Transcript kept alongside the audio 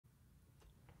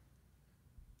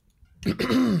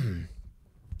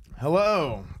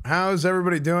Hello, how's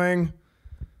everybody doing?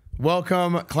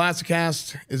 Welcome.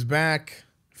 ClassiCast is back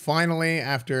finally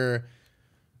after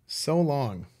so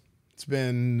long. It's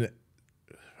been,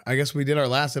 I guess we did our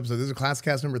last episode. This is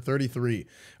ClassiCast number 33.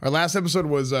 Our last episode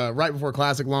was right before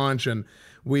Classic launch, and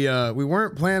we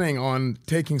weren't planning on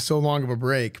taking so long of a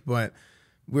break, but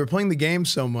we were playing the game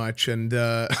so much, and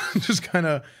just kind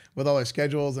of with all our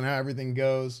schedules and how everything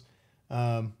goes,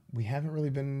 we haven't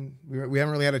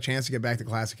really had a chance to get back to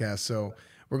ClassiCast. So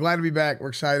we're glad to be back. We're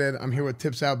excited. I'm here with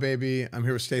Tips Out Baby. I'm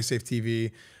here with Stay Safe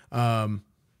TV, and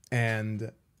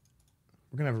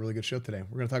we're gonna have a really good show today.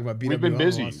 We're gonna talk about BWL. We've been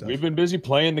busy. We've been busy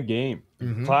playing the game.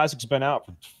 Classic's been out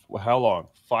for how long?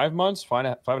 5 months? Five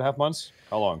and a half months?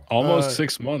 How long? Almost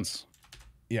 6 months.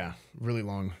 Yeah, really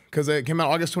long, because it came out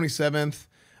August 27th.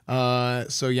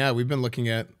 So yeah, we've been looking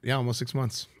at almost 6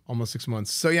 months. Almost 6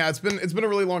 months. So yeah, it's been a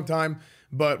really long time,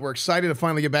 but we're excited to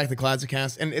finally get back to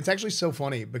ClassiCast. And it's actually so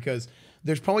funny because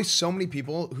there's probably so many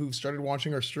people who've started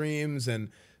watching our streams and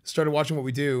started watching what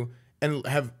we do and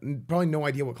have probably no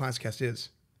idea what ClassiCast is,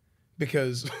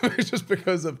 because just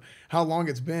because of how long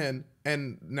it's been.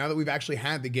 And now that we've actually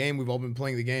had the game, we've all been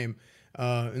playing the game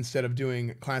instead of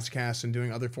doing ClassiCast and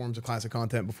doing other forms of classic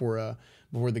content before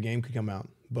the game could come out.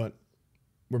 But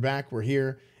we're back, we're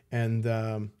here,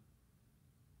 and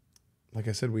like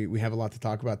I said, we have a lot to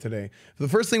talk about today. The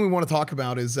first thing we want to talk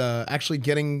about is actually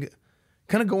going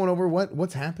over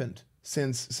what's happened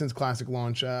since Classic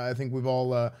launch. I think we've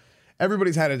all,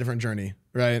 everybody's had a different journey,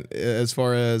 right? As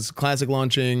far as Classic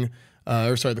launching,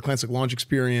 the Classic launch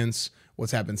experience,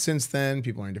 what's happened since then.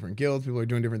 People are in different guilds. People are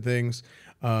doing different things.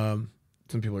 Some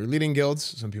people are leading guilds.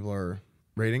 Some people are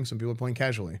raiding. Some people are playing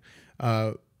casually.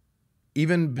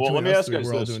 Even between us three,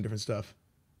 we're all doing different stuff.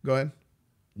 Go ahead.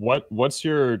 What's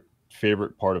your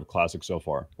favorite part of Classic so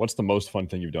far? What's the most fun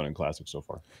thing you've done in Classic so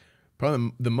far?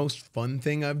 Probably the most fun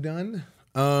thing I've done.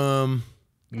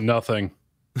 Nothing.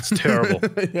 It's terrible.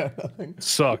 Yeah, nothing.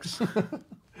 Sucks.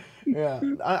 Yeah,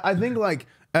 I think like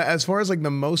as far as like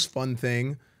the most fun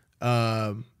thing,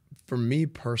 for me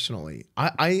personally,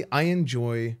 I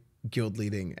enjoy guild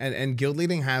leading, and guild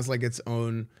leading has like its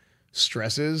own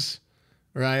stresses.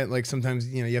 Right? Like sometimes,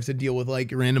 you have to deal with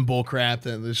like random bull crap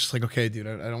that it's just like, okay, dude,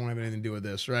 I don't want to have anything to do with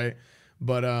this. Right.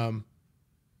 But,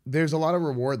 there's a lot of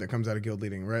reward that comes out of guild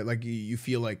leading, right? Like you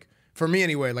feel like, for me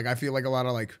anyway, like I feel like a lot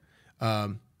of like,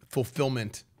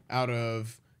 fulfillment out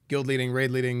of guild leading,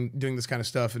 raid leading, doing this kind of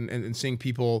stuff, and seeing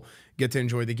people get to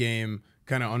enjoy the game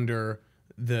kind of under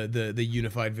the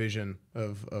unified vision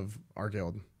of our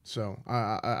guild. So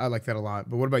I like that a lot.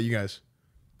 But what about you guys?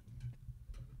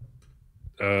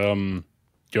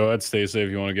 Go ahead, stay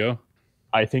safe. You want to go?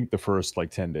 I think the first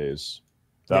like 10 days.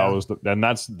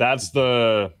 That's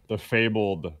the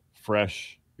fabled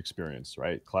fresh experience,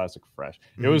 right? Classic fresh.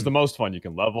 It was the most fun. You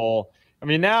can level. I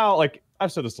mean, now, like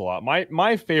I've said this a lot.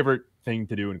 My favorite thing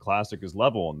to do in Classic is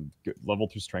level through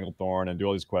Stranglethorn and do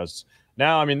all these quests.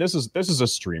 Now, I mean, this is a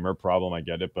streamer problem. I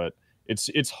get it, but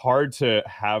it's hard to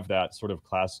have that sort of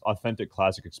authentic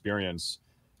Classic experience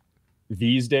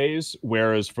these days,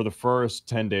 whereas for the first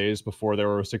 10 days before there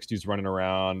were 60s running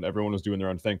around, everyone was doing their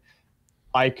own thing.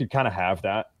 I could kind of have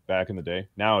that back in the day.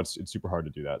 Now it's super hard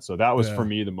to do that. So that was for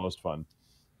me the most fun.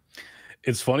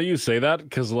 It's funny you say that,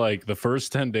 because like the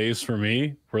first 10 days for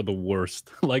me were the worst,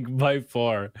 like by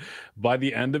far. By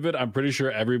the end of it, I'm pretty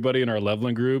sure everybody in our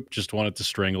leveling group just wanted to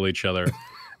strangle each other.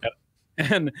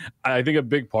 And I think a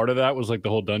big part of that was like the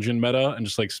whole dungeon meta and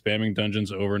just like spamming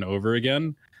dungeons over and over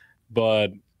again.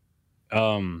 But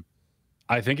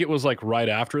I think it was like right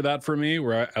after that for me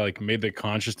where I like made the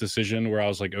conscious decision where I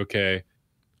was like, okay, I'm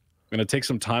going to take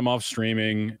some time off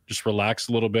streaming, just relax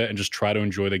a little bit and just try to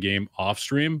enjoy the game off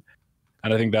stream.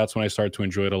 And I think that's when I started to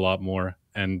enjoy it a lot more.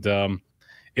 And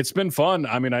it's been fun.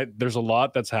 I mean, there's a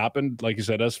lot that's happened. Like you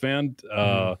said, Esfand,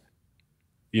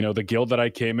 the guild that I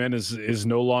came in is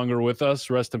no longer with us.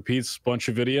 Rest in peace, bunch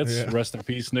of idiots. Yeah. Rest in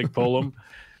peace, Nick Polum.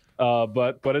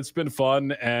 But it's been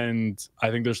fun, and I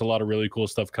think there's a lot of really cool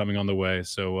stuff coming on the way.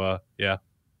 So yeah,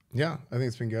 I think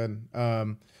it's been good.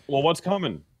 Well, what's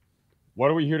coming? What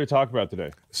are we here to talk about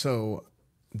today? So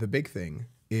the big thing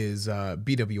is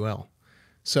BWL.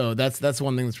 So that's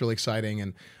one thing that's really exciting,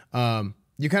 and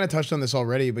you kind of touched on this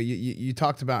already, but you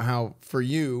talked about how for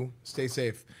you, stay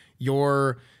safe.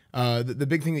 Your the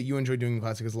big thing that you enjoy doing in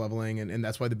Classic is leveling, and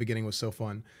that's why the beginning was so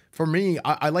fun. For me,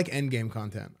 I like end game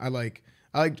content. I like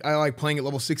playing at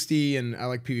level 60, and I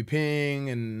like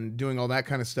PvPing and doing all that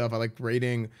kind of stuff. I like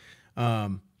raiding.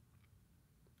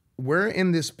 We're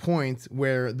in this point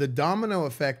where the domino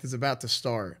effect is about to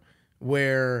start,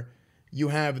 where you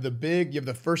have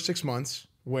the first 6 months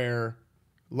where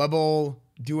level,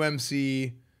 do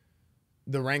MC.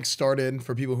 The ranks started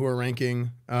for people who are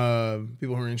ranking,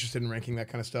 people who are interested in ranking, that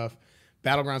kind of stuff.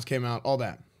 Battlegrounds came out, all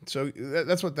that. So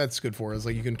that's what that's good for, is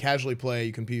like you can casually play,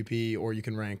 you can PvP, or you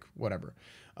can rank, whatever.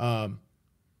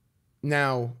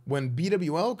 Now, when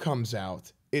BWL comes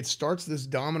out, it starts this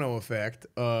domino effect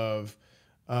of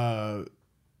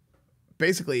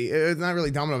basically, it's not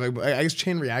really domino effect, but I guess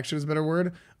chain reaction is a better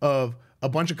word, of a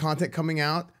bunch of content coming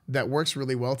out that works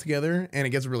really well together, and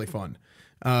it gets really fun.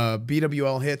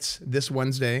 BWL hits this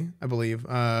Wednesday, I believe,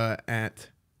 at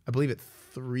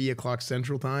 3 o'clock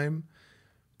Central Time,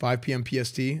 5 p.m.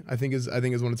 PST. I think is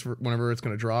when whenever it's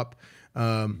going to drop.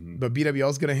 But BWL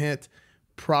is going to hit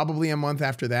probably a month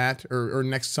after that, or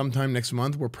sometime next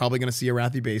month. We're probably going to see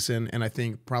Arathi Basin, and I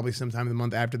think probably sometime the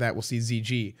month after that we'll see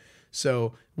ZG.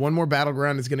 So one more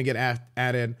battleground is going to get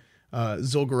added.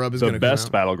 Zul'Gurub is going to come out. The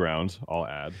best battleground, I'll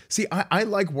add. See, I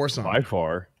like Warsong by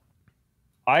far.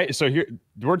 So here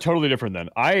we're totally different then.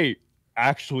 I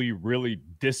actually really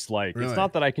dislike. Really? It's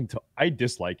not that I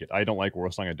dislike it. I don't like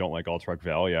Warsong. I don't like Altruck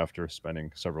Valley after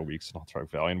spending several weeks in Altruck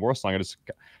Valley. And Warsong,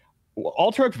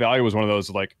 Altruck Valley was one of those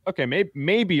like, okay,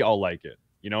 maybe I'll like it.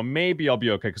 You know, maybe I'll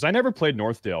be okay, because I never played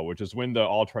Northdale, which is when the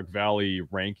Altruck Valley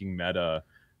ranking meta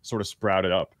sort of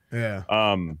sprouted up. Yeah.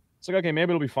 It's like, okay, maybe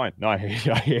it'll be fine. No, I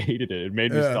hated it. It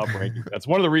made me stop ranking. That's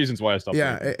one of the reasons why I stopped.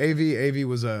 Yeah, AV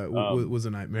was a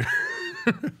nightmare.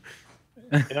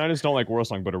 And I just don't like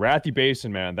Warsong, but Arathi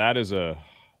Basin, man, that is a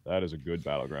good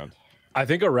battleground. I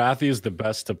think Arathi is the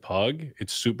best to pug.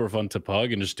 It's super fun to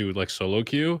pug and just do like solo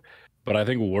queue. But I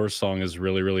think Warsong is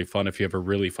really, really fun if you have a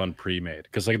really fun pre-made.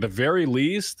 Because like at the very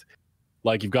least,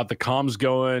 like you've got the comms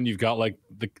going, you've got like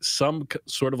some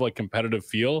sort of like competitive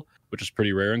feel, which is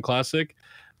pretty rare in Classic.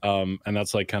 And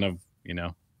that's like kind of, you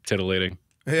know, titillating.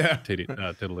 Yeah.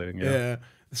 Titillating. Yeah.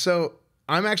 So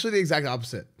I'm actually the exact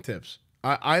opposite, Tips.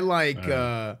 I like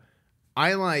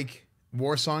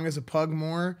Warsong as a pug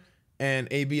more and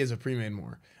AB as a pre-made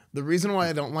more. The reason why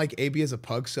I don't like AB as a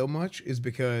pug so much is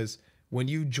because when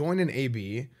you join an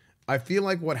AB, I feel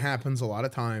like what happens a lot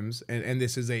of times, and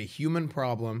this is a human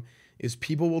problem, is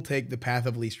people will take the path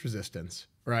of least resistance,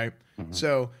 right? Mm-hmm.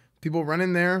 So people run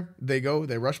in there, they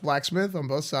rush Blacksmith on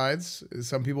both sides.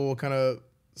 Some people will kind of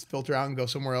filter out and go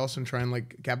somewhere else and try and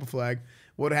like cap a flag.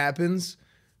 What happens?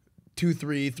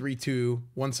 2-3, 3-2,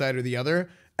 one side or the other,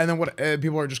 and then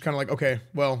people are just kind of like, okay,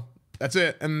 well, that's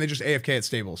it, and they just AFK at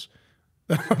stables.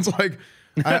 It's like,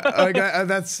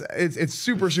 it's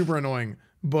super, super annoying.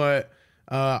 But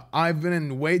I've been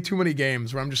in way too many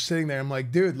games where I'm just sitting there. I'm like,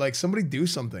 dude, like somebody do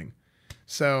something.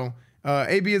 So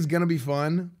AB is gonna be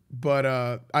fun, but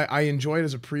I enjoy it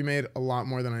as a pre-made a lot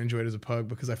more than I enjoy it as a pug,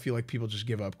 because I feel like people just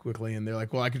give up quickly and they're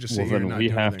like, well, I could just sit here and not do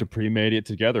anything. We have to pre-made it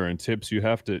together. And Tips, you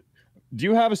have to. Do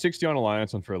you have a 60 on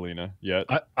Alliance on Ferlina yet?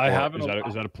 I haven't.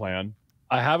 Is that a plan?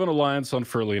 I have an Alliance on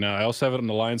Ferlina. I also have an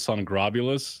Alliance on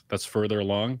Grobulus. That's further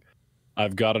along.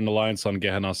 I've got an Alliance on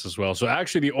Gehennas as well. So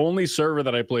actually the only server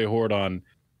that I play Horde on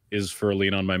is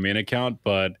Ferlina on my main account.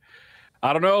 But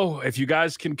I don't know if you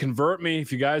guys can convert me,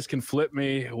 if you guys can flip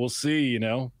me, we'll see, you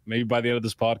know. Maybe by the end of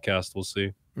this podcast, we'll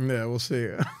see. Yeah, we'll see.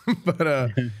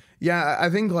 But yeah, I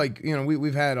think like, you know,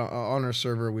 we've had on our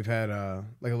server, we've had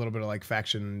like a little bit of like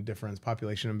faction difference,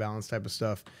 population imbalance type of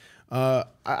stuff.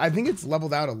 I think it's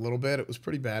leveled out a little bit. It was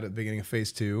pretty bad at the beginning of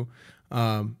phase 2.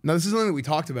 Now this is something that we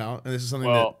talked about, and this is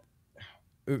something that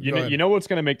you know what's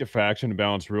going to make the faction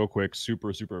balance real quick,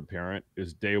 super, super apparent,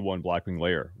 is day 1 Blackwing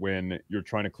Lair, when you're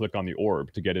trying to click on the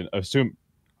orb to get in.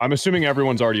 I'm assuming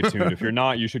everyone's already attuned. If you're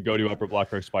not, you should go to Upper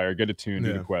Blackrock Spire, get attuned,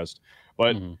 do the quest.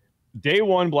 But day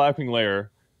 1 Blackwing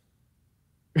Lair,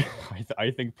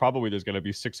 I think probably there's going to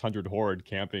be 600 Horde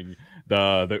camping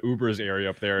the Ubers area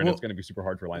up there, and it's going to be super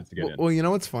hard for Alliance to get in. Well, you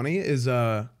know what's funny is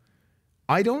I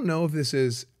don't know if this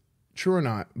is true or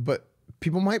not, but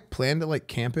people might plan to like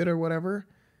camp it or whatever,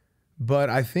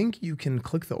 but I think you can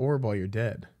click the orb while you're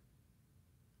dead.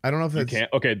 I don't know if that's... You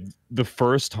can't. Okay, the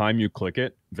first time you click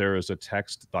it, there is a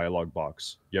text dialogue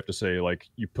box. You have to say, like,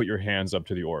 you put your hands up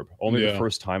to the orb. Only the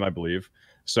first time, I believe.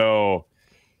 So...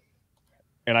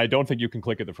 And I don't think you can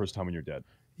click it the first time when you're dead.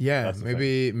 Yeah,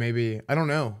 maybe I don't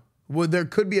know. Well, there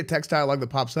could be a text dialogue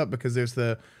that pops up because there's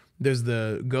the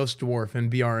ghost dwarf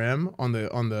and BRM on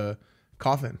the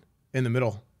coffin in the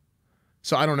middle.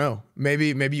 So I don't know.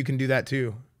 Maybe you can do that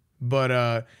too.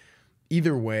 But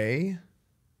either way,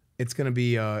 it's gonna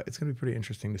be pretty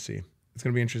interesting to see. It's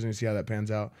gonna be interesting to see how that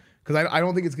pans out, because I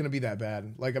don't think it's gonna be that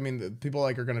bad. Like, I mean, people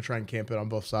like are gonna try and camp it on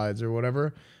both sides or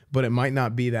whatever, but it might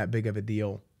not be that big of a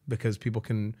deal, because people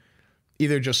can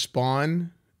either just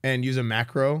spawn and use a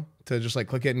macro to just like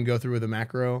click it and go through with a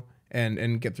macro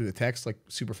and get through the text like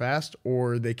super fast,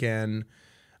 or they can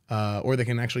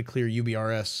actually clear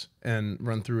UBRS and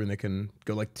run through, and they can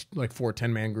go like 4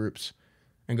 10-man groups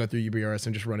and go through UBRS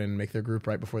and just run in and make their group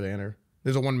right before they enter.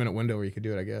 There's a 1 minute window where you could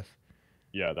do it, I guess.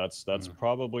 Yeah, that's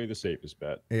probably the safest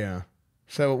bet. Yeah.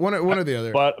 So one or the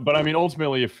other. But I mean,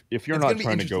 ultimately, if you're not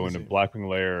trying to go into Blackwing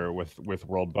Lair with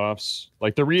world buffs,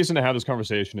 like the reason to have this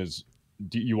conversation is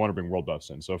you want to bring world buffs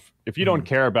in. So if you don't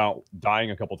care about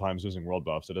dying a couple times using world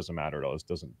buffs, it doesn't matter at all. It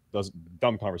doesn't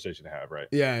dumb conversation to have, right?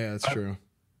 Yeah, that's true.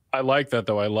 I like that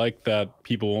though. I like that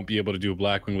people won't be able to do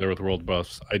Blackwing Lair with world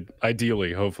buffs.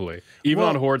 Ideally, hopefully, even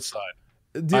on Horde side.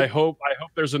 I hope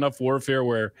there's enough warfare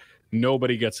where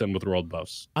nobody gets in with world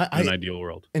buffs in an ideal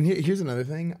world. And here's another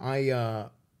thing.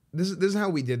 This is how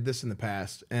we did this in the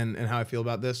past, and how I feel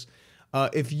about this.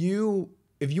 If you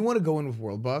want to go in with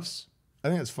world buffs, I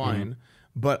think that's fine.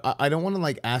 But I don't want to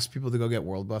like ask people to go get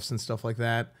world buffs and stuff like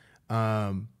that,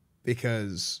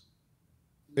 because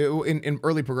in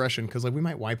early progression, because like we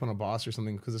might wipe on a boss or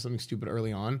something because of something stupid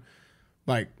early on.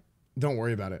 Like, don't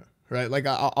worry about it, right? Like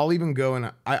I'll even go,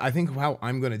 and I think how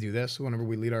I'm going to do this whenever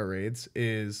we lead our raids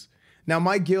is, now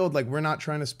my guild, like we're not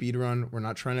trying to speed run, we're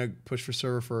not trying to push for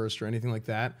server first or anything like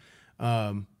that,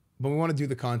 but we want to do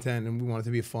the content and we want it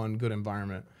to be a fun, good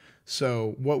environment.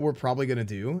 So what we're probably going to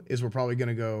do is we're probably going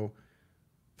to go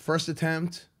first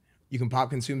attempt. You can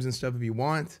pop consumes and stuff if you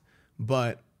want,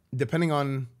 but depending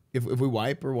on if we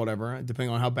wipe or whatever,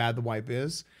 depending on how bad the wipe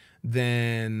is,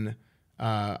 then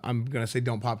I'm going to say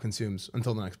don't pop consumes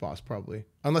until the next boss, probably.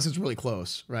 Unless it's really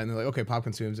close, right? And they're like, okay, pop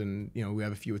consumes, and you know we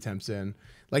have a few attempts in.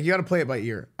 Like, you got to play it by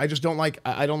ear. I just don't like,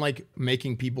 I don't like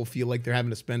making people feel like they're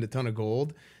having to spend a ton of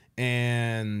gold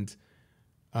and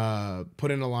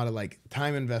put in a lot of like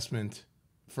time investment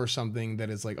for something that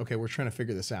is like, okay, we're trying to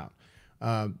figure this out.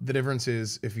 The difference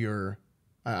is if you're,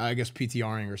 I guess,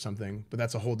 PTRing or something, but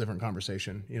that's a whole different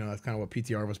conversation. You know, that's kind of what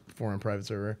PTR was before in private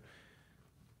server.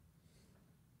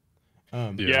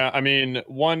 Yeah, I mean,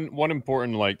 one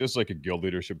important, like, this is like a guild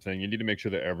leadership thing. You need to make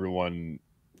sure that everyone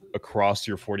across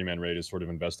your 40-man raid is sort of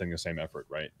investing the same effort,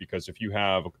 right? Because if you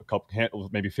have a couple,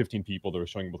 maybe 15 people that are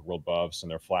showing up with world buffs and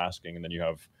they're flasking, and then you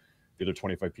have the other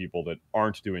 25 people that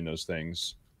aren't doing those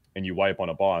things, and you wipe on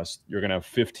a boss, you're gonna have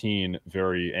 15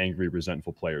 very angry,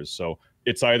 resentful players. So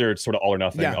it's sort of all or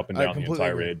nothing, up and down the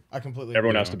entire raid. I completely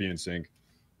Everyone agree. has to be in sync.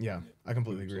 Yeah, I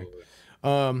completely agree.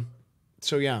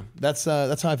 So yeah, that's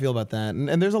how I feel about that.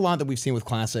 And there's a lot that we've seen with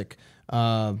Classic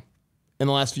in the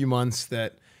last few months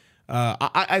that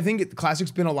I think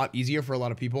Classic's been a lot easier for a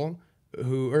lot of people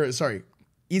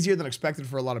easier than expected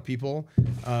for a lot of people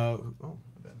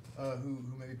who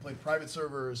maybe played private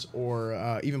servers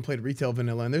or even played retail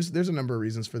vanilla. And there's a number of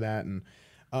reasons for that. And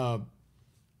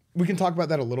we can talk about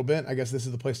that a little bit. I guess this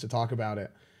is the place to talk about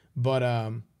it. But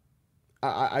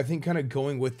I think kind of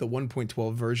going with the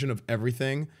 1.12 version of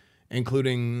everything,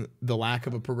 including the lack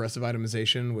of a progressive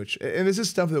itemization, and this is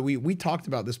stuff that we talked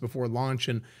about this before launch,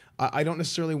 and I don't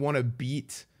necessarily want to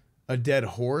beat a dead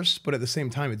horse, but at the same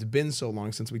time, it's been so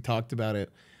long since we talked about it.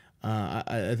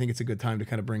 I think it's a good time to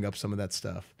kind of bring up some of that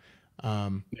stuff.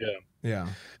 Yeah.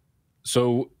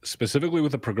 So specifically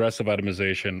with the progressive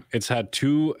itemization, it's had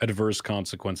two adverse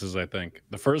consequences, I think.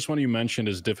 The first one you mentioned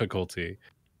is difficulty.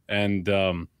 And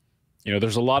you know,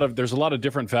 there's a lot of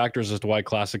different factors as to why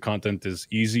classic content is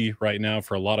easy right now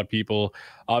for a lot of people.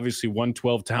 Obviously,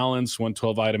 112 talents,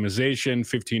 112 itemization,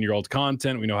 15-year-old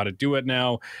content. We know how to do it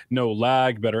now. No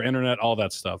lag, better internet, all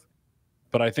that stuff.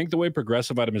 But I think the way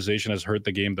progressive itemization has hurt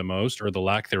the game the most, or the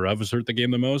lack thereof has hurt the game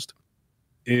the most,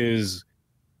 is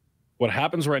what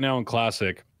happens right now in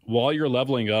Classic. While you're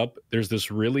leveling up, there's this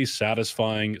really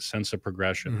satisfying sense of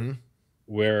progression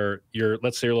where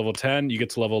let's say you're level 10, you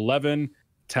get to level 11,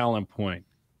 talent point,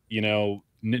 you know,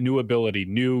 new ability,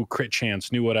 new crit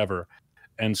chance, new whatever.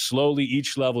 And slowly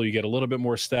each level you get a little bit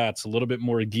more stats, a little bit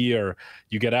more gear.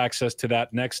 You get access to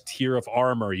that next tier of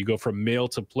armor. You go from mail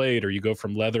to plate, or you go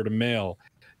from leather to mail.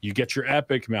 You get your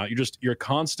epic mount. You're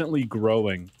constantly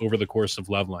growing over the course of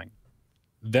leveling.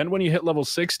 Then when you hit level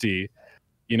 60,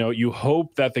 you know, you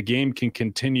hope that the game can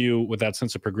continue with that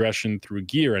sense of progression through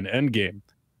gear and end game.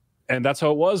 And that's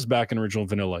how it was back in original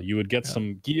vanilla. You would get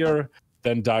some gear,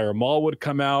 then Dire Maul would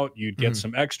come out. You'd get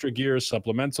some extra gear,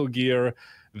 supplemental gear.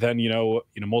 Then, you know,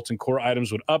 molten core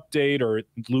items would update, or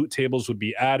loot tables would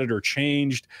be added or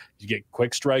changed. You get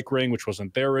quick strike ring, which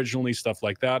wasn't there originally, stuff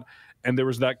like that. And there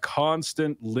was that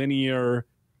constant linear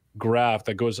graph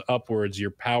that goes upwards.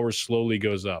 Your power slowly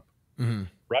goes up.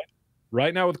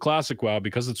 Right now with Classic WoW,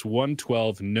 because it's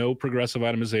 112, no progressive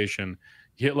itemization,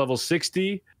 you hit level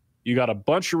 60, you got a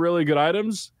bunch of really good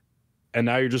items, and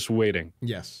now you're just waiting.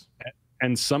 Yes.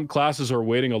 and some classes are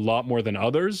waiting a lot more than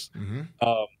others.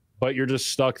 But you're just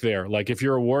stuck there. Like if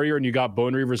you're a warrior and you got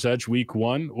Bone Reaver's Edge week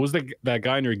 1, what was that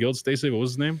guy in your guild, Stacey? What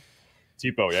was his name?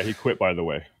 Tipo, yeah, he quit, by the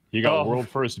way. He got world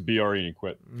first BRE and he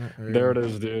quit. There it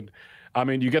is, dude. I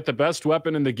mean, you get the best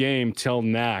weapon in the game till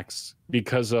Nax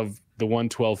because of the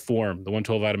 112 form, the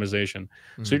 112 itemization.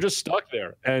 So you're just stuck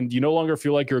there and you no longer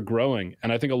feel like you're growing.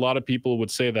 And I think a lot of people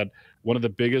would say that one of the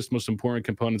biggest, most important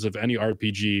components of any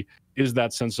RPG is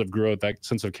that sense of growth, that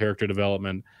sense of character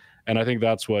development. And I think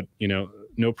that's what,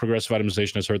 no progressive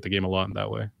itemization has hurt the game a lot in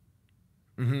that way.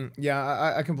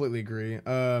 Yeah, I completely agree.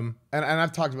 And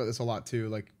I've talked about this a lot too,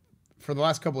 like for the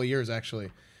last couple of years actually.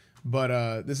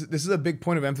 But this is a big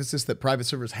point of emphasis that private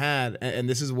servers had, and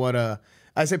this is what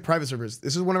I say private servers.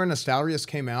 This is whenever Nostalrius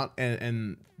came out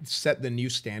and set the new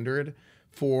standard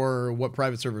for what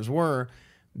private servers were.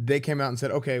 They came out and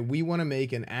said, okay, we want to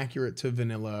make an accurate to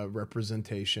vanilla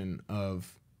representation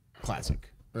of Classic,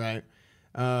 right?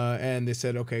 And they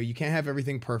said, okay, you can't have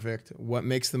everything perfect. What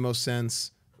makes the most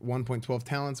sense? 1.12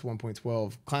 talents,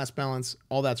 1.12 class balance,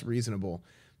 all that's reasonable.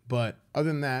 But other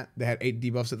than that, they had 8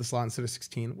 debuffs at the slot instead of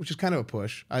 16, which is kind of a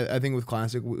push. I think with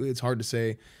Classic, it's hard to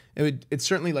say. It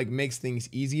certainly like makes things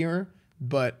easier,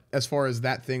 but as far as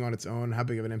that thing on its own, how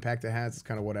big of an impact it has, it's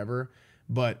kind of whatever.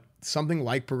 But something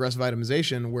like progressive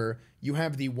itemization, where you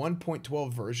have the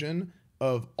 1.12 version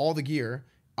of all the gear,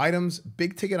 items,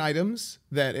 big ticket items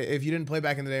that if you didn't play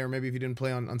back in the day, or maybe if you didn't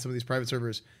play on some of these private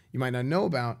servers, you might not know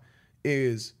about,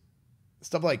 is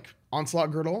stuff like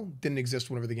Onslaught Girdle didn't exist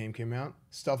whenever the game came out.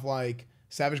 Stuff like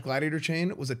Savage Gladiator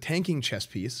Chain was a tanking chess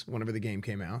piece whenever the game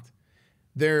came out.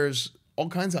 There's all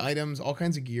kinds of items, all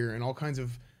kinds of gear, and all kinds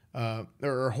of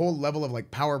or a whole level of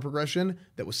like power progression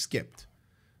that was skipped.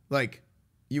 Like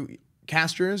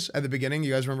casters at the beginning,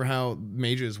 you guys remember how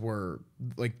mages were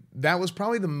like, that was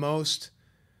probably the most,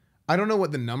 I don't know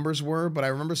what the numbers were, but I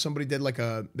remember somebody did like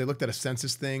they looked at a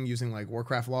census thing using like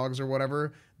Warcraft logs or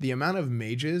whatever. The amount of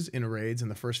mages in raids in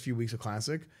the first few weeks of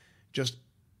Classic just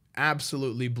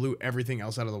absolutely blew everything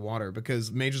else out of the water,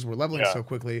 because mages were leveling so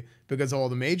quickly because of all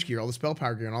the mage gear, all the spell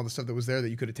power gear, and all the stuff that was there that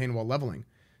you could attain while leveling.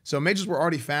 So mages were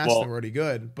already fast and were already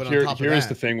good, but on top of that, here's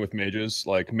the thing with mages.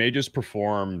 Like mages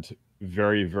performed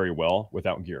very, very well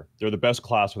without gear. They're the best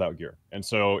class without gear. And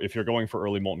so if you're going for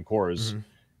early molten cores,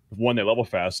 one, they level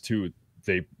fast. Two,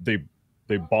 they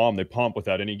bomb, they pump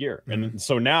without any gear. And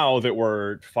so now that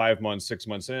we're 5 months, 6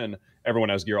 months in, everyone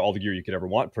has gear, all the gear you could ever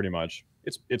want, pretty much.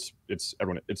 It's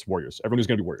everyone. It's warriors. Everyone's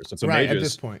going to be warriors. And so mages, at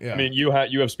this point, yeah. I mean, you have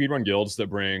speedrun guilds that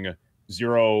bring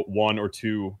 0, 1, or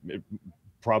 2,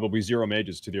 probably 0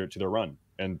 mages to their run,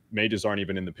 and mages aren't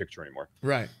even in the picture anymore.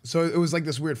 Right. So it was like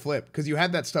this weird flip, because you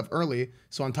had that stuff early.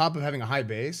 So on top of having a high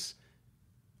base,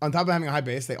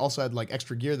 they also had like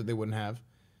extra gear that they wouldn't have.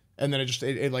 And then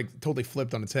it like totally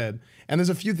flipped on its head. And there's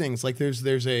a few things, like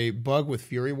there's a bug with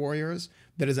Fury Warriors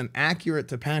that is an accurate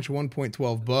to patch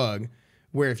 1.12 bug,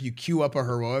 where if you queue up a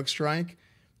heroic strike,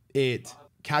 it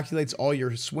calculates all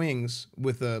your swings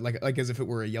with like as if it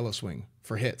were a yellow swing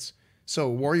for hits. So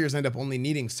warriors end up only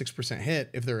needing 6% hit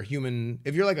if they're a human.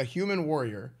 If you're like a human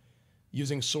warrior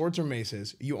using swords or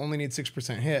maces, you only need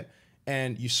 6% hit,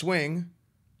 and you swing,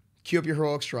 queue up your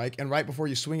heroic strike, and right before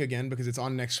you swing again, because it's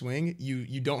on next swing,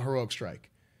 you don't heroic strike.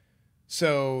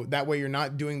 So that way you're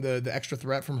not doing the extra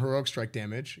threat from heroic strike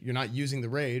damage. You're not using the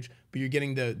rage, but you're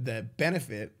getting the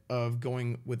benefit of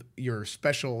going with your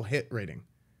special hit rating.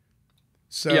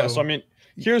 So yeah, so I mean,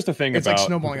 here's the thing, it's about like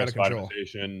snowballing out of control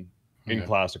in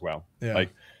Classic WoW. Yeah. Like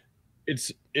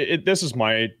this is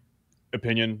my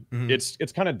opinion.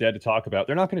 It's kind of dead to talk about.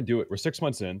 They're not going to do it. We're 6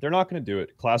 months in. They're not going to do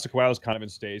it. Classic WoW is kind of in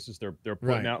stasis. They're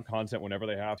putting out content whenever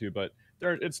they have to, but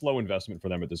it's low investment for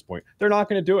them at this point. They're not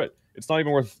going to do it. It's not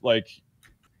even worth, like,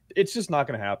 it's just not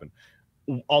going to happen.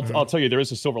 I'll tell you, there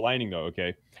is a silver lining though.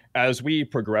 Okay, as we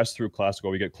progress through Classic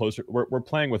WoW, we get closer. We're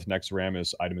playing with Next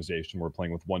Ramus itemization. We're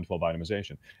playing with 112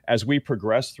 itemization. As we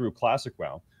progress through Classic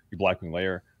WoW, the Blackwing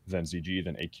Lair, then ZG,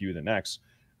 then AQ, then X,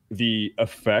 the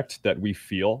effect that we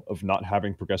feel of not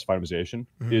having progressive itemization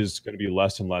is going to be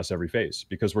less and less every phase,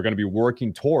 because we're going to be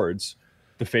working towards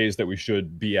the phase that we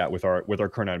should be at with our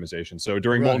current itemization. So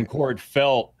during Molten Core, it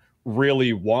felt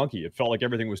really wonky. It felt like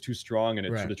everything was too strong, and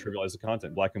it sort of trivialized the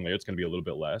content. Blackwing Lair, it's going to be a little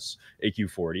bit less.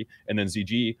 AQ 40, and then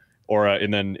ZG, or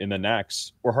and then in the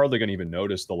next, we're hardly going to even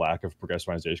notice the lack of progressive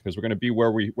itemization, because we're going to be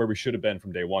where we should have been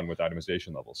from day one with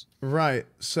itemization levels. Right.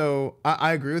 So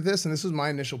I agree with this, and this is my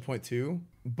initial point too.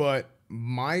 But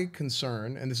my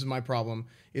concern, and this is my problem,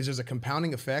 is there's a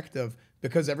compounding effect of,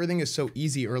 because everything is so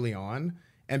easy early on,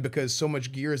 and because so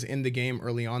much gear is in the game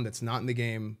early on that's not in the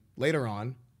game later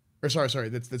on, or sorry,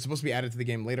 that's supposed to be added to the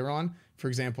game later on. For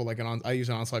example, like I used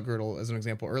an Onslaught Girdle as an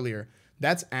example earlier.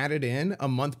 That's added in a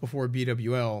month before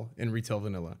BWL in retail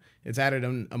vanilla. It's added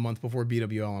in a month before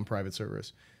BWL on private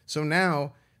servers. So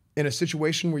now, in a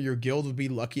situation where your guild would be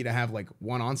lucky to have like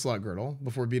one Onslaught Girdle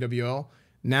before BWL,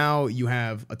 now you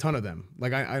have a ton of them.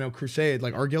 Like I know Crusade,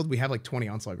 like our guild, we have like 20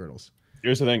 Onslaught Girdles.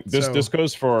 Here's the thing. This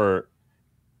goes for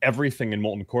everything in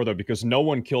Molten Core though, because no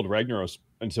one killed Ragnaros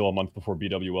until a month before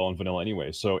BWL and vanilla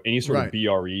anyway. So any sort of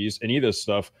BREs, any of this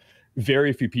stuff,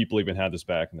 very few people even had this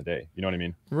back in the day. You know what I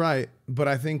mean? Right. But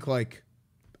I think like,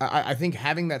 I think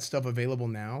having that stuff available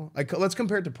now, like let's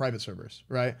compare it to private servers,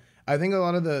 right? I think a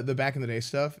lot of the back in the day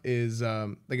stuff is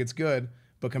like it's good,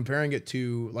 but comparing it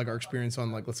to like our experience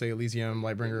on like, let's say Elysium,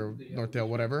 Lightbringer, Northdale,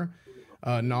 whatever,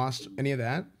 Nost, any of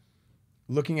that,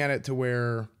 looking at it to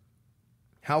where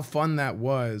how fun that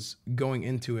was going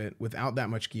into it without that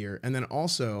much gear. And then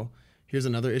also, here's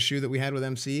another issue that we had with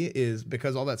MC is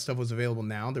because all that stuff was available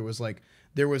now, there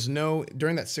was no,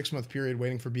 during that 6-month period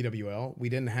waiting for BWL, we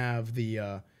didn't have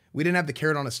the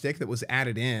carrot on a stick that was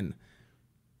added in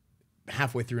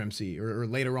halfway through MC or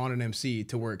later on in MC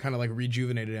to where it kind of like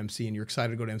rejuvenated MC and you're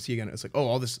excited to go to MC again. It's like, oh,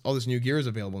 all this new gear is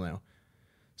available now.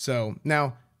 So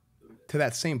now to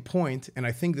that same point, and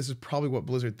I think this is probably what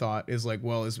Blizzard thought is like,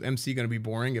 well, is MC going to be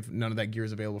boring if none of that gear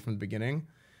is available from the beginning?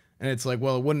 And it's like,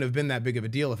 well, it wouldn't have been that big of a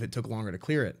deal if it took longer to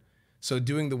clear it. So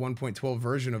doing the 1.12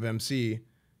 version of MC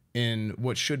in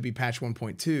what should be patch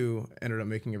 1.2 ended up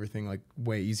making everything like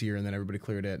way easier, and then everybody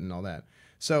cleared it and all that.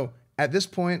 So at this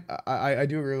point, I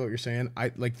do agree with what you're saying.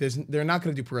 They're not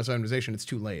going to do progressive optimization. It's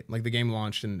too late. Like the game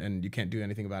launched and you can't do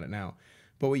anything about it now.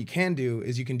 But what you can do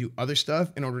is you can do other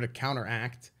stuff in order to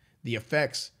counteract the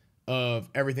effects of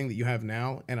everything that you have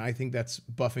now. And I think that's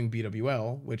buffing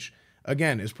BWL, which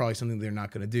again is probably something they're not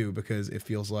going to do because it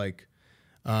feels like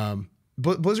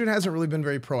Blizzard hasn't really been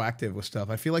very proactive with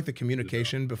stuff. I feel like the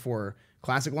communication before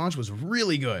Classic launch was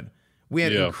really good. We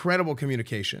had incredible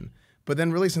communication. But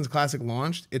then really since Classic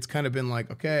launched, it's kind of been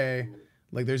like, okay,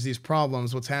 like there's these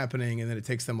problems, what's happening? And then it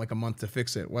takes them like a month to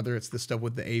fix it. Whether it's the stuff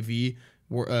with the AV,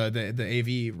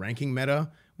 the AV ranking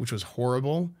meta, which was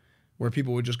horrible, where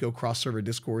people would just go cross-server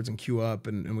discords and queue up,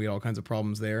 and we had all kinds of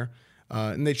problems there.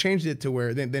 And they changed it to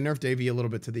where they nerfed AV a little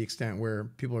bit to the extent where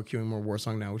people are queuing more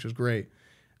Warsong now, which is great.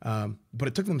 But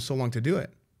it took them so long to do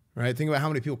it, right? Think about how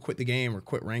many people quit the game or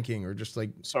quit ranking or just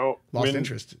like lost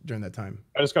interest during that time.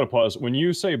 I just got to pause. When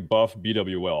you say buff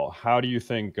BWL, how do you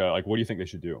think, like, what do you think they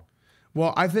should do?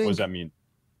 Well, I think... What does that mean?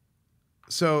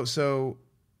 So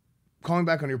calling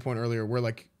back on your point earlier, where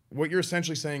like, what you're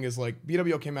essentially saying is like,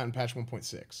 BWL came out in patch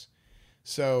 1.6.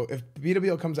 So if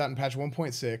BWL comes out in patch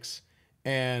 1.6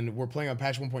 and we're playing on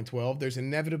patch 1.12, there's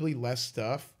inevitably less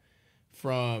stuff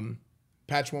from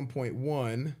patch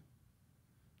 1.1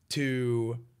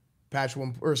 to patch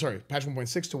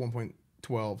 1.6 to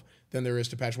 1.12 than there is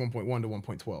to patch 1.1 to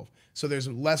 1.12. So there's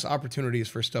less opportunities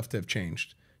for stuff to have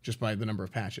changed just by the number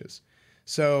of patches.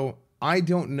 So I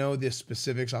don't know the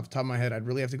specifics off the top of my head. I'd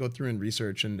really have to go through and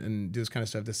research and do this kind of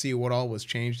stuff to see what all was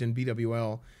changed in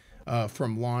BWL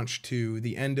from launch to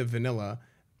the end of vanilla.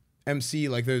 MC,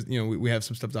 like there's, we have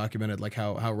some stuff documented, like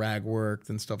how RAG worked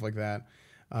and stuff like that.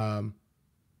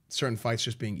 Certain fights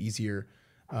just being easier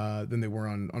than they were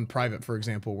on private, for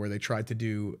example, where they tried to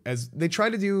do, at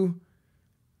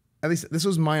least this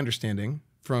was my understanding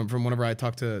from whenever I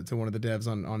talked to one of the devs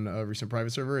on a recent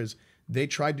private server, is they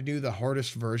tried to do the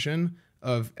hardest version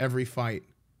of every fight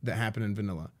that happened in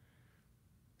vanilla.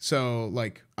 So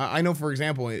like, I know, for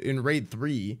example, in Raid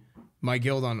 3, my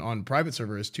guild on private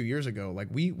servers 2 years ago, like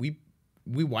we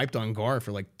wiped on Gar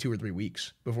for like 2 or 3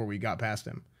 weeks before we got past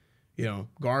him. The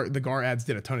Gar ads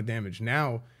did a ton of damage.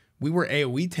 Now we were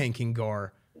AoE tanking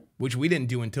Gar, which we didn't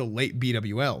do until late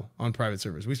BWL on private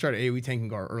servers. We started AoE tanking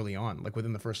Gar early on, like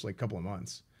within the first like couple of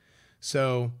months.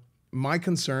 So my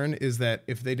concern is that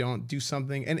if they don't do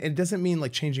something, and it doesn't mean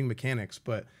like changing mechanics,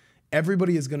 but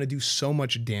everybody is going to do so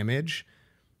much damage.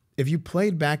 If you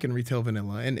played back in retail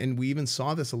vanilla, and we even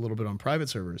saw this a little bit on private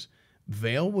servers,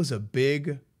 Veil was a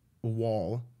big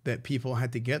wall that people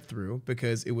had to get through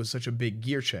because it was such a big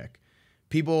gear check.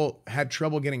 People had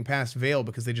trouble getting past Veil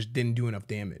because they just didn't do enough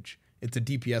damage. It's a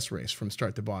DPS race from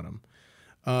start to bottom.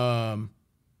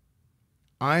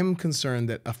 I'm concerned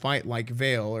that a fight like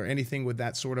Veil or anything with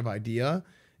that sort of idea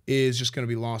is just going to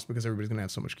be lost because everybody's going to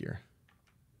have so much gear.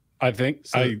 I think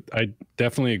I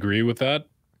definitely agree with that.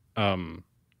 I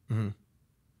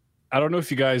don't know if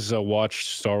you guys watched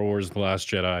Star Wars The Last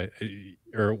Jedi,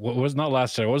 or what was not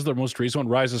Last Jedi, what was the most recent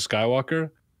one? Rise of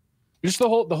Skywalker? Just the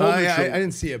whole yeah, I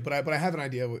didn't see it, but I have an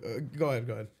idea. Go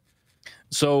ahead.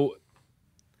 So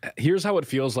here's how it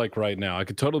feels like right now. I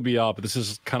could totally be off, but this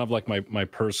is kind of like my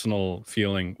personal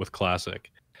feeling with Classic.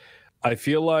 I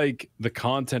feel like the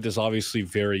content is obviously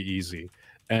very easy.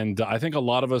 And I think a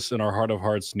lot of us in our heart of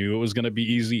hearts knew it was going to be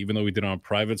easy, even though we did it on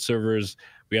private servers.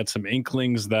 We had some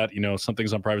inklings that, some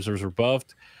things on private servers were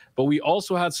buffed. But we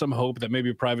also had some hope that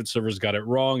maybe private servers got it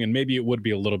wrong and maybe it would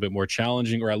be a little bit more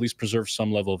challenging, or at least preserve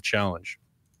some level of challenge.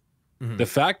 Mm-hmm. The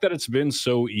fact that it's been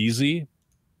so easy,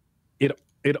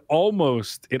 it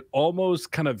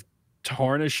almost kind of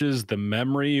tarnishes the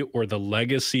memory or the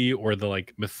legacy or the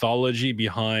like mythology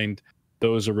behind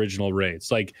those original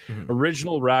raids. Like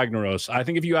original Ragnaros, I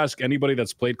think if you ask anybody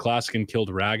that's played Classic and killed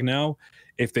Rag now,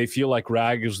 if they feel like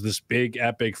Rag is this big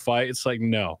epic fight, it's like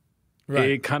no.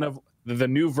 Right. It kind of, the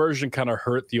new version kind of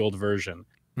hurt the old version.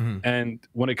 And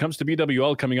when it comes to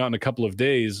BWL coming out in a couple of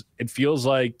days, it feels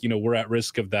like, we're at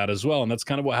risk of that as well. And that's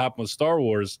kind of what happened with Star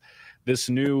Wars. This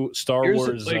new Star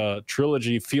Wars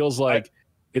trilogy feels like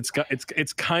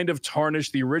it's kind of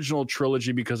tarnished the original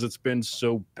trilogy because it's been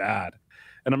so bad.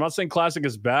 And I'm not saying Classic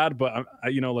is bad, but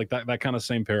like that kind of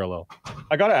same parallel.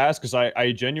 I gotta ask, because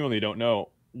I genuinely don't know,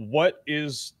 what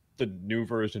is the new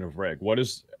version of Reg? What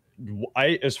is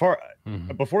before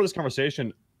this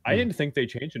conversation, I didn't think they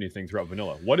changed anything throughout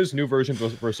vanilla. What is new version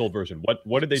versus old version?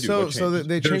 What did they do? So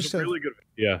they changed stuff. Really good.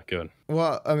 Yeah, good.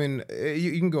 Well, I mean,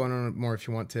 you can go on more if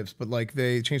you want tips, but like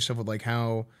they changed stuff with like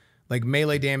how like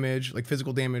melee damage, like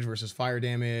physical damage versus fire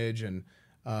damage, and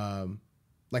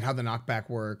like how the knockback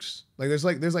works. Like there's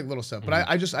little stuff. But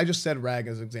I just said Rag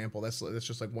as an example. That's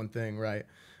just like one thing, right?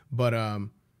 But I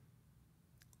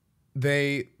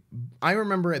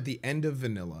remember at the end of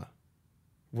vanilla,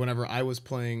 whenever I was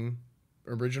playing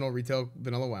original retail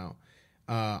vanilla WoW,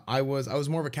 I was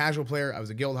more of a casual player. I was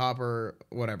a guild hopper,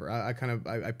 whatever. I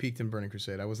peaked in Burning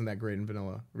Crusade. I wasn't that great in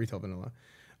vanilla, retail vanilla.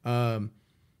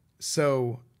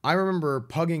 So I remember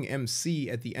pugging MC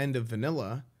at the end of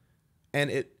vanilla,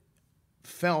 and it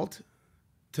felt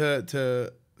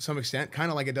to some extent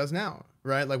kind of like it does now,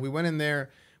 right? Like we went in there,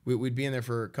 we'd be in there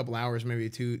for a couple hours, maybe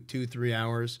 2-3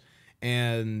 hours,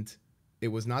 and it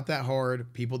was not that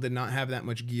hard. People did not have that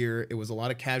much gear. It was a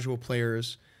lot of casual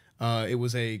players. It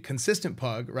was a consistent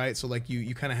pug, right? So like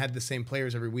you kind of had the same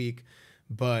players every week,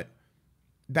 but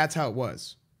that's how it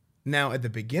was. Now at the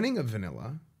beginning of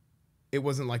vanilla, it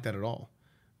wasn't like that at all.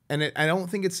 And I don't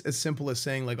think it's as simple as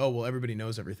saying like, oh, well, everybody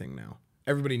knows everything now.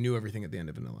 Everybody knew everything at the end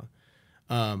of vanilla.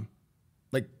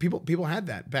 Like people had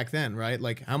that back then, right?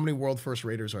 Like how many world first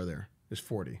raiders are there? There's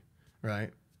 40,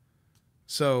 right?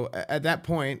 So at that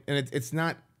point, and it's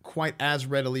not quite as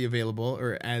readily available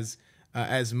or as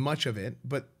much of it,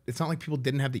 but it's not like people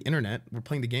didn't have the internet. We're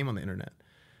playing the game on the internet.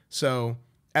 So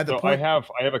at the point,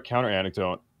 I have a counter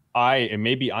anecdote. And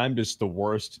maybe I'm just the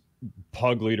worst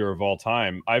pug leader of all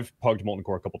time. I've pugged Molten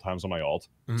Core a couple times on my alt.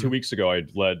 2 weeks ago,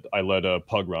 I led a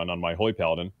pug run on my Holy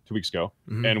Paladin 2 weeks ago,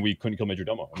 and we couldn't kill Major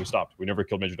Domo, and we stopped. We never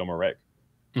killed Major Domo or Reg.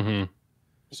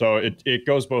 So it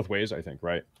goes both ways, I think,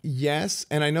 right? Yes,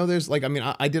 and I know there's like, I mean,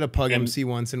 I did a pug MC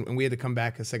once, and we had to come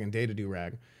back a second day to do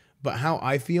Rag. But how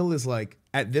I feel is like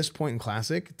at this point in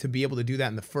Classic, to be able to do that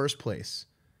in the first place,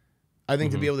 I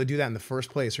think to be able to do that in the first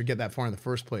place or get that far in the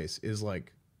first place is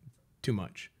like too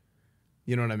much.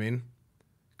 You know what I mean?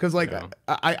 Because like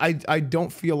I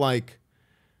don't feel like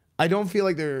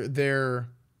they're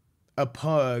a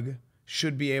pug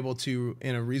should be able to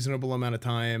in a reasonable amount of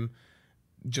time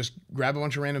just grab a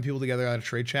bunch of random people together out of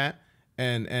trade chat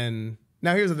and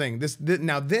now here's the thing, this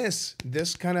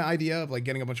kind of idea of like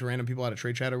getting a bunch of random people out of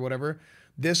trade chat or whatever,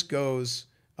 this goes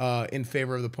in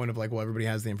favor of the point of like, well, everybody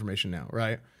has the information now,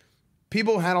 right?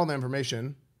 People had all the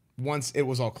information once it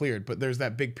was all cleared, but there's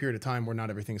that big period of time where not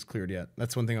everything's cleared yet.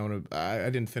 That's one thing I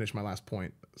didn't finish my last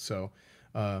point, so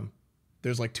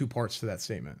there's like two parts to that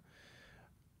statement.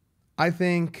 I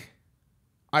feel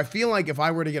like if I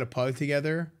were to get a pug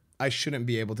together, I shouldn't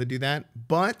be able to do that,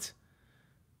 but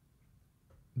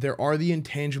there are the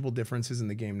intangible differences in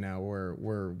the game now where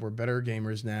we're better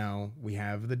gamers now. We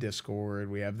have the Discord,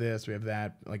 we have this, we have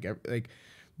that. Like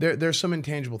there's some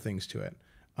intangible things to it.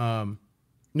 Now,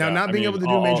 not being able to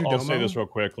do Major Domo. I'll say this real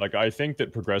quick. Like I think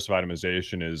that progressive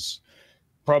itemization is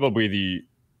probably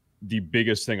the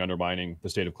biggest thing undermining the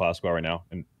state of Classic WoW right now.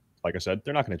 And like I said,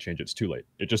 they're not going to change it. It's too late.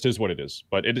 It just is what it is.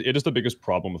 But it is the biggest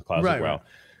problem with Classic WoW. Right.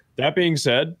 That being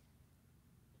said,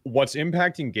 what's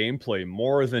impacting gameplay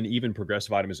more than even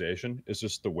progressive itemization is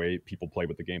just the way people play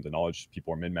with the game. The knowledge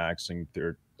people are min-maxing,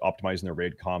 they're optimizing their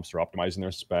raid comps, they're optimizing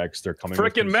their specs, they're coming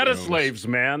freaking meta slaves,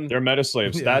 man. They're meta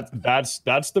slaves. Yeah. That's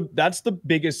the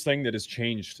biggest thing that has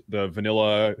changed the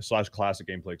vanilla / classic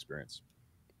gameplay experience.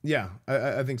 Yeah,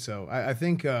 I think so. I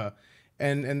think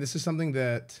and this is something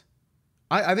that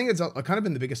I think it's kind of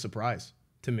been the biggest surprise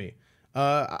to me.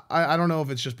 I don't know if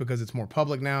it's just because it's more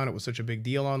public now and it was such a big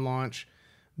deal on launch,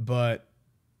 but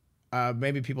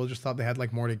maybe people just thought they had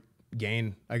like more to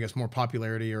gain, I guess, more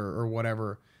popularity or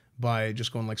whatever by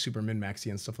just going like super min-maxy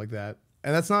and stuff like that.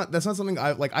 And that's not something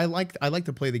I like. I like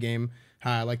to play the game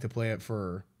how I like to play it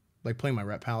for like playing my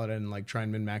rep paladin and like try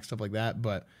and min-max stuff like that.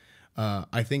 But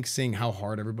I think seeing how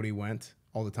hard everybody went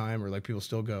all the time, or like people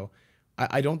still go,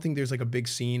 I don't think there's like a big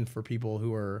scene for people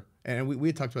who are, and we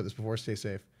had talked about this before, stay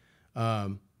safe.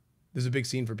 There's a big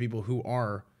scene for people who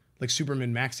are like super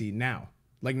min-maxy now.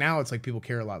 Like now it's like people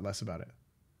care a lot less about it.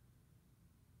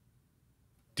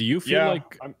 Do you feel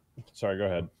like... Sorry, go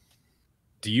ahead.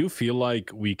 Do you feel like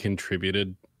we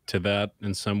contributed to that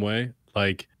in some way?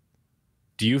 Like,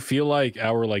 do you feel like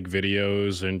our like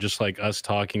videos and just like us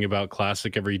talking about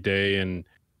Classic every day and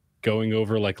going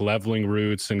over like leveling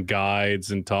routes and guides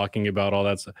and talking about all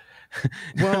that stuff?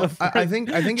 Well, I think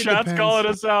it Chat's depends. calling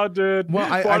us out, dude. Well,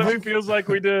 Part of me feels like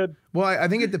we did. Well, I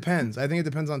think it depends. I think it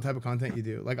depends on the type of content you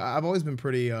do. Like I've always been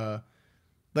pretty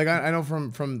like I know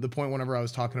from the point whenever I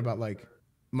was talking about like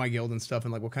my guild and stuff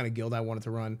and like what kind of guild I wanted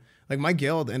to run. Like my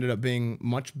guild ended up being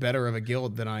much better of a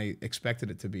guild than I expected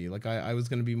it to be. Like I was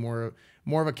going to be more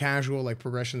of a casual like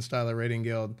progression style of raiding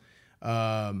guild.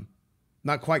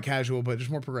 Not quite casual, but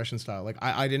just more progression style. Like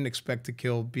I didn't expect to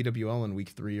kill BWL in week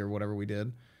 3 or whatever we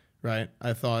did. Right.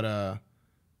 I thought I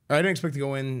didn't expect to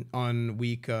go in on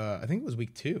week I think it was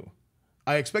week 2.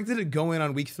 I expected to go in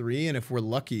on week 3, and if we're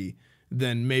lucky,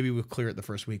 then maybe we'll clear it the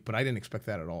first week, but I didn't expect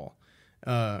that at all.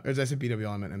 As I said BWL,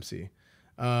 I meant MC.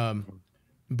 So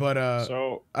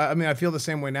I mean, I feel the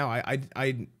same way now.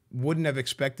 I wouldn't have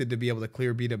expected to be able to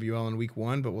clear BWL in week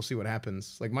 1, but we'll see what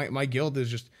happens. Like my guild is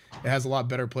just, it has a lot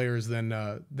better players than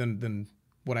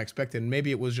what I expected. And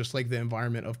maybe it was just like the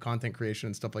environment of content creation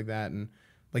and stuff like that. And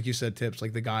like you said, tips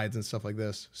like the guides and stuff like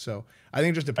this. So I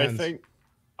think it just depends.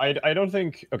 I don't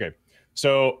think, okay.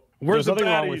 So Where's there's the nothing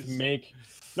wrong with baddies?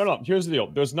 No, here's the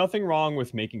deal. There's nothing wrong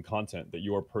with making content that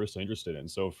you are personally interested in.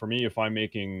 So for me, if I'm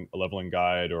making a leveling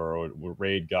guide or a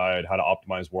raid guide, how to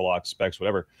optimize warlock specs,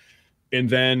 whatever, and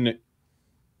then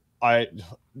I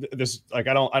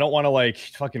don't want to like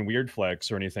fucking weird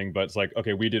flex or anything, but it's like,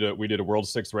 okay, we did a World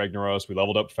 6 Ragnaros, we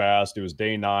leveled up fast, it was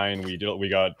day 9, we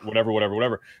got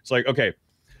whatever. It's like, okay,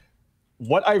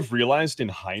 what I've realized in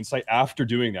hindsight after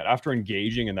doing that, after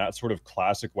engaging in that sort of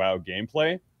classic WoW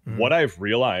gameplay, what I've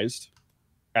realized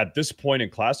at this point in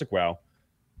classic WoW,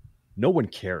 no one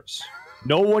cares.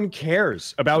 No one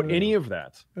cares about any of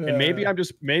that. And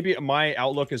maybe my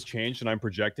outlook has changed and I'm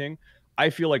projecting. I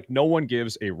feel like no one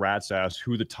gives a rat's ass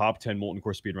who the top 10 Molten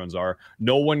Core speedruns are.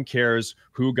 No one cares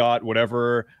who got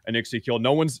whatever an Ixie kill.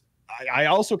 No one's... I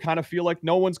also kind of feel like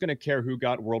no one's going to care who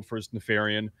got World First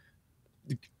Nefarian.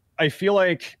 I feel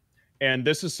like, and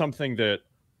this is something that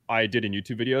I did in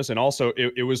YouTube videos, and also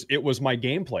it was my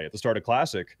gameplay at the start of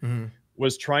Classic,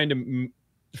 was trying to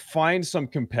find some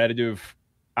competitive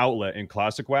outlet in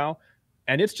Classic WoW,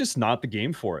 and it's just not the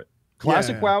game for it.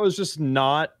 Classic WoW is just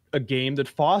not a game that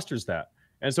fosters that.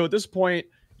 And so at this point,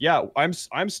 yeah,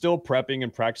 I'm still prepping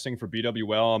and practicing for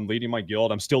BWL. I'm leading my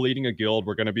guild. I'm still leading a guild.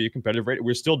 We're going to be a competitive raid.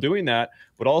 We're still doing that,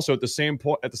 but also at the same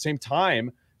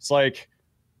time, it's like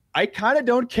I kind of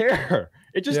don't care.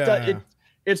 It just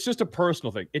it's just a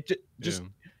personal thing. It just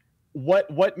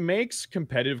what makes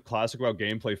competitive classic WoW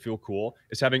gameplay feel cool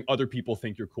is having other people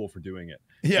think you're cool for doing it.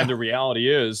 Yeah. And the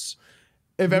reality is,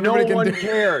 if everybody no one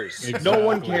cares. Exactly. No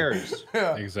one cares.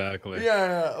 Yeah. Exactly.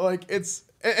 Yeah, like it's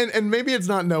and maybe it's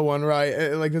not no one,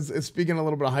 right? Like it's speaking a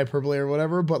little bit of hyperbole or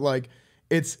whatever, but like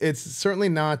it's certainly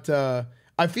not.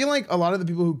 I feel like a lot of the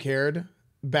people who cared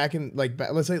back in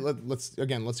let's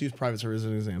use private server as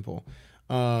an example,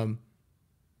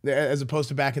 as opposed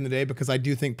to back in the day, because I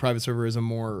do think private server is a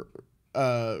more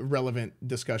relevant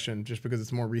discussion just because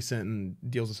it's more recent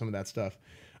and deals with some of that stuff.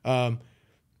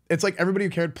 It's like everybody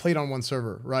who cared played on one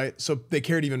server, right? So they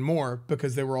cared even more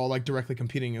because they were all like directly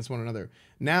competing against one another.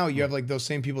 Now you have like those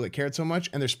same people that cared so much,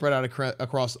 and they're spread out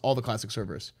across all the classic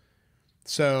servers.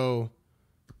 So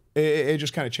it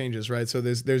just kind of changes, right? So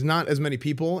there's not as many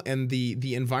people, and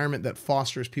the environment that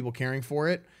fosters people caring for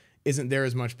it isn't there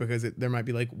as much because there might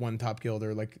be like one top guild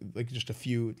or like just a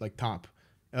few like top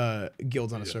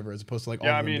guilds on a server, as opposed to like all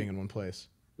of them being in one place.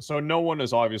 So no one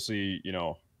is obviously,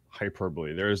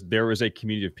 hyperbole. There is a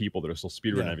community of people that are still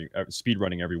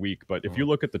speedrunning every week. But if you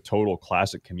look at the total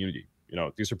classic community,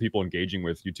 these are people engaging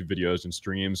with YouTube videos and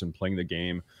streams and playing the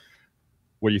game.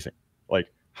 What do you think?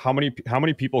 Like how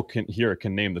many people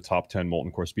can name the top 10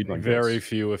 Molten Core speedrun? Very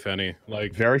few, if any.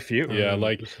 Like very few. Yeah,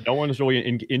 like no one is really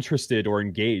interested or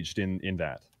engaged in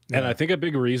that. And I think a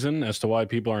big reason as to why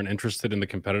people aren't interested in the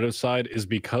competitive side is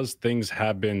because things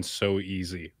have been so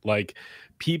easy. Like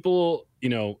people, you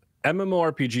know,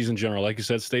 MMORPGs in general, like you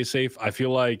said, stay safe. I feel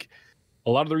like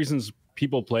a lot of the reasons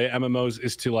people play MMOs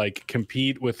is to like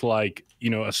compete with like, you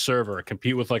know, a server,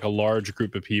 compete with like a large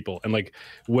group of people and like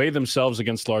weigh themselves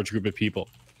against a large group of people.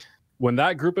 When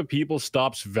that group of people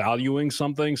stops valuing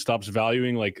something, stops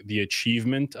valuing like the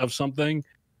achievement of something,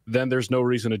 then there's no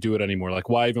reason to do it anymore. Like,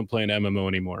 why even play an MMO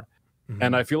anymore?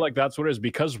 And I feel like that's what it is,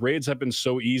 because raids have been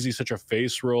so easy, such a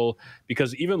face roll,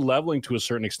 because even leveling to a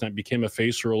certain extent became a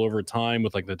face roll over time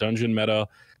with like the dungeon meta.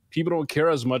 People don't care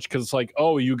as much because it's like,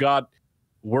 oh, you got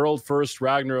world first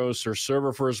Ragnaros or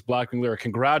server first Blackwing Lair.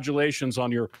 Congratulations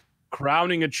on your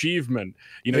crowning achievement.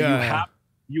 You know,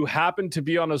 you happen to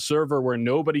be on a server where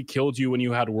nobody killed you when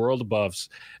you had world buffs,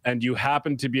 and you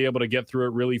happen to be able to get through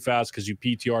it really fast because you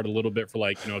PTR'd a little bit for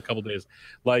like, you know, a couple days.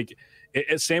 Like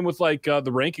it's same with like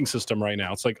the ranking system right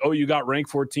now. It's like, oh, you got rank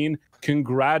 14.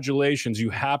 Congratulations. You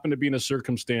happen to be in a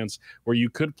circumstance where you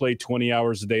could play 20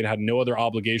 hours a day and had no other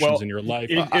obligations in your life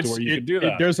where you could do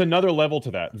that. There's another level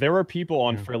to that. There are people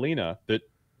on Fairlina that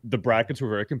the brackets were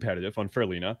very competitive on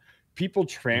Fairlina. People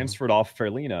transferred off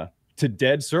Fairlina to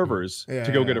dead servers to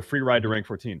go get a free ride to rank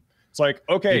 14. It's like,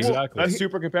 okay, that's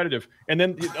super competitive. And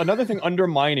then another thing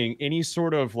undermining any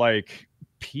sort of like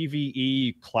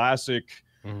PvE classic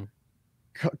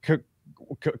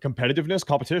competitiveness,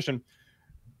 competition,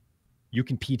 you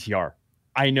can PTR.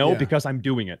 I know because I'm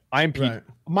doing it.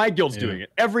 My guild's doing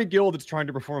it. Every guild that's trying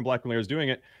to perform Blackwing Lair is doing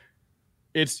it.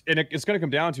 It's going to come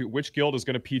down to which guild is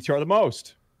going to PTR the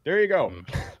most. There you go.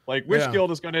 Like, which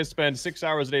guild is going to spend 6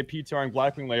 hours a day PTRing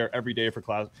Blackwing Lair every day for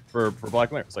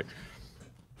Blackwing Lair? It's like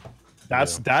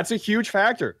that's a huge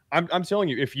factor. I'm telling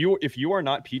you, if you are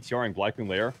not PTRing Blackwing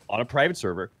Lair on a private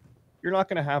server, you're not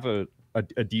going to have a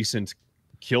decent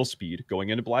kill speed going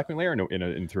into Blackwing Lair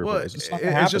in third place.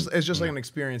 It's just like an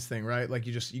experience thing, right? Like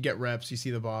you get reps, you see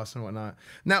the boss and whatnot.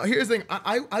 Now here's the thing: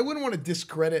 I wouldn't want to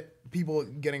discredit people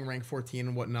getting rank 14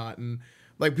 and whatnot, and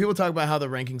like people talk about how the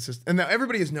ranking system, and now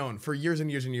everybody has known for years and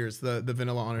years and years the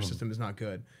vanilla honor system is not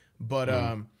good, but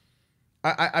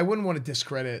I wouldn't want to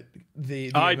discredit the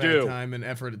amount of time and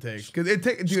effort it takes, because it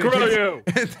takes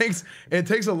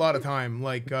a lot of time.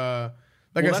 Like I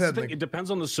said, it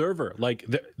depends on the server. Like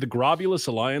the Grobulus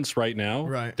Alliance right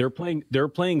now, they're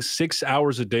playing 6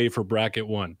 hours a day for bracket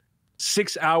 1.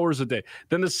 6 hours a day.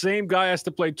 Then the same guy has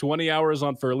to play 20 hours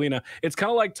on Fairlina. It's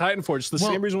kind of like Titanforge. It's the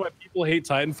same reason why people hate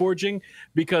Titanforging,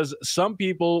 because some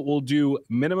people will do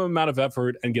minimum amount of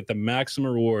effort and get the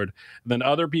maximum reward. Then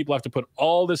other people have to put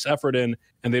all this effort in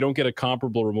and they don't get a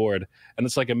comparable reward. And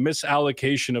it's like a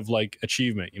misallocation of like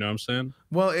achievement. You know what I'm saying?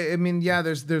 Well, I mean, yeah,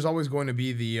 there's always going to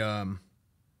be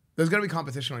there's going to be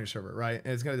competition on your server, right?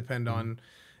 And it's going to depend on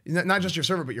not just your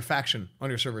server, but your faction on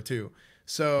your server too.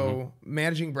 So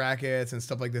managing brackets and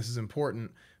stuff like this is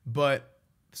important. But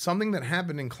something that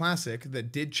happened in Classic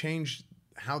that did change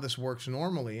how this works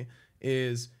normally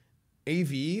is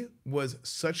AV was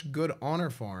such good honor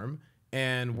farm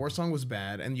and Warsong was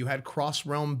bad, and you had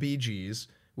cross-realm BGs,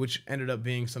 which ended up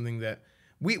being something that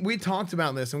we talked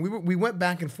about this, and we went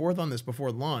back and forth on this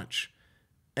before launch.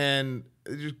 And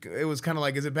it was kind of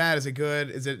like, is it bad? Is it good?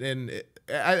 Is it in?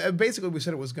 Basically, we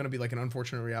said it was going to be like an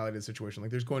unfortunate reality of the situation.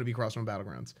 Like, there's going to be cross-realm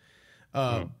battlegrounds.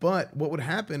 But what would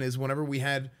happen is whenever we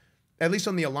had, at least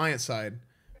on the Alliance side,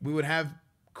 we would have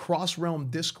cross-realm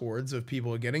discords of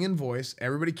people getting in voice,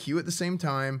 everybody queue at the same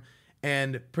time,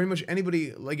 and pretty much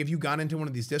anybody, like if you got into one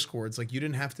of these discords, like you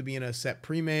didn't have to be in a set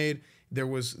pre-made. There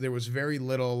was very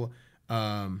little.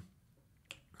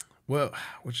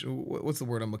 What's the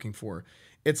word I'm looking for?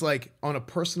 It's like on a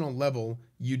personal level,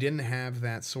 you didn't have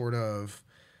that sort of,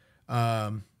 I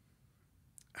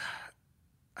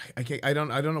don't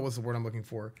know what's the word I'm looking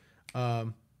for.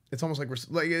 It's almost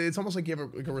like you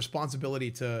have a responsibility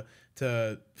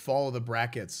to follow the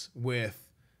brackets with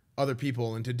other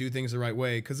people and to do things the right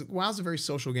way, because WoW's a very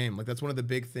social game. Like that's one of the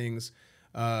big things.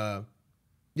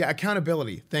 Yeah,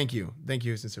 accountability. Thank you,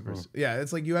 Sippers. Yeah,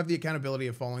 it's like you have the accountability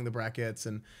of following the brackets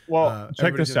and. Well,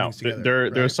 check this out.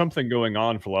 There's something going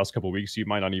on for the last couple of weeks you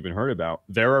might not even heard about.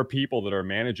 There are people that are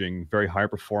managing very high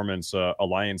performance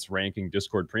alliance ranking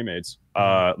Discord premades.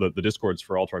 The Discords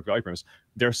for Ultra Value Premise.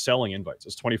 They're selling invites.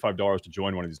 It's $25 to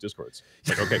join one of these Discords.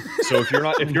 It's like, okay, so if you're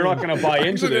not going to buy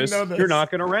into this, you're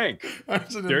not going to rank.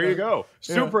 There you go.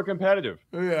 Super competitive.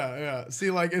 Yeah.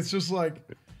 See, like it's just like.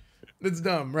 It's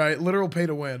dumb, right? Literal pay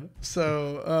to win.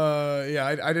 So, yeah,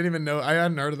 I didn't even know. I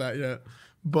hadn't heard of that yet.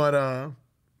 But,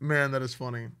 man, that is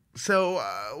funny. So,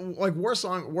 like,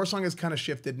 Warsong has kind of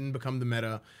shifted and become the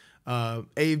meta.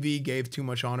 AV gave too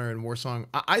much honor, and Warsong...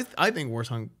 I think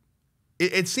Warsong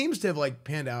it seems to have like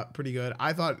panned out pretty good.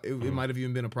 I thought it might have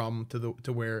even been a problem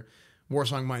to where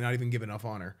Warsong might not even give enough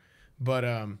honor, but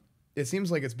it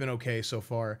seems like it's been okay so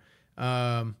far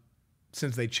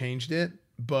since they changed it.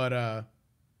 But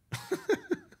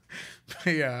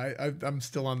yeah, I'm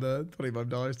still on the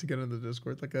 $25 to get into the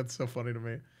Discord. Like that's so funny to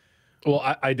me.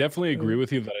 Well, I definitely agree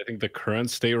with you that I think the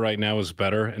current state right now is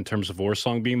better in terms of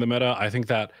Warsong being the meta. I think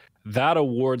that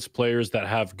awards players that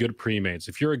have good pre-mates.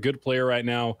 If you're a good player right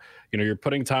now, you know, you're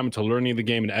putting time into learning the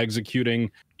game and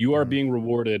executing, you are being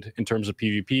rewarded in terms of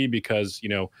PvP because, you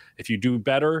know, if you do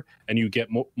better and you get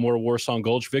more Warsong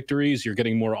Gulch victories, you're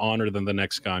getting more honor than the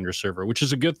next guy on your server, which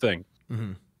is a good thing.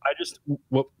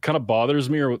 What kind of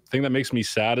bothers me or thing that makes me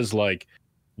sad is like,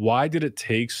 why did it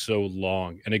take so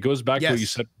long? And it goes back to what you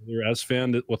said earlier,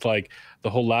 Esfand, with like the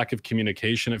whole lack of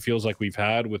communication it feels like we've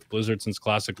had with Blizzard since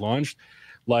Classic launched.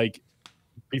 Like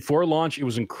before launch, it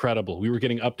was incredible. We were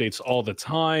getting updates all the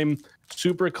time,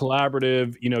 super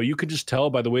collaborative. You know, you could just tell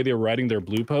by the way they were writing their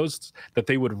blue posts that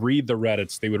they would read the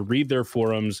Reddits, they would read their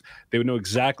forums, they would know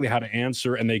exactly how to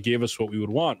answer, and they gave us what we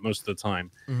would want most of the time.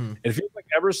 It feels like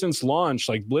ever since launch,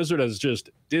 like Blizzard has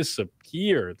just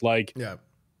disappeared. Like,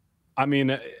 I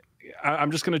mean,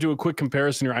 I'm just going to do a quick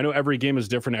comparison here. I know every game is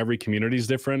different, every community is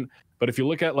different, but if you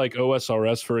look at like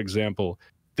OSRS, for example,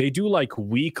 they do like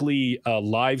weekly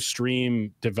live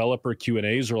stream developer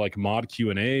Q&As or like mod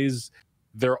Q&As.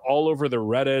 They're all over their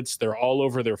Reddits. They're all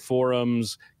over their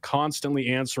forums, constantly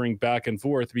answering back and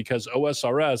forth because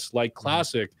OSRS, like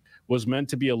Classic, was meant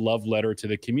to be a love letter to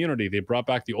the community. They brought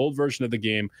back the old version of the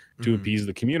game to appease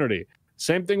the community.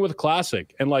 Same thing with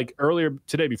Classic. And like earlier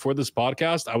today, before this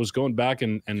podcast, I was going back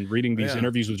and reading these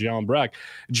interviews with Jalen Brack.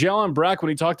 Jalen Brack, when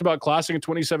he talked about Classic in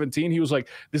 2017, he was like,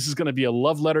 this is going to be a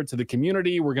love letter to the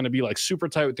community. We're going to be like super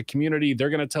tight with the community.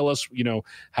 They're going to tell us, you know,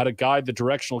 how to guide the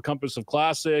directional compass of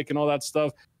Classic and all that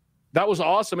stuff. That was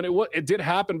awesome. And it did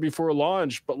happen before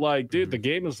launch, but like, dude, the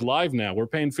game is live now. We're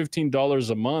paying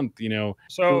 $15 a month, you know.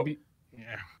 So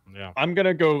yeah. I'm going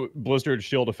to go Blizzard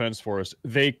shield defense for us.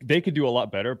 They could do a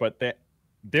lot better, but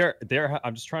they're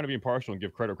I'm just trying to be impartial and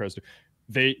give credit to.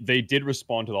 They did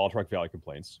respond to the Alterac Valley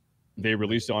complaints. They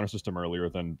released the honor system earlier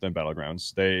than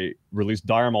Battlegrounds. They released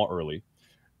Dire Maul early.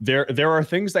 There are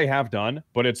things they have done,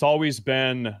 but it's always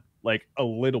been like a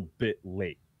little bit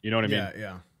late. You know what I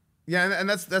mean? Yeah, and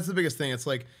that's the biggest thing. It's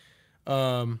like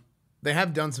they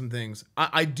have done some things.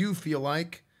 I do feel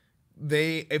like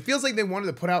it feels like they wanted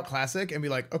to put out Classic and be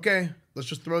like, okay, let's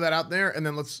just throw that out there and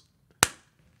then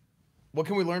what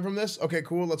can we learn from this? Okay,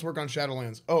 cool. Let's work on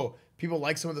Shadowlands. Oh, people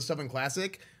like some of the stuff in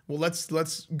Classic. Well,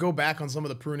 let's go back on some of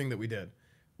the pruning that we did.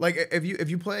 Like if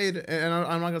you played, and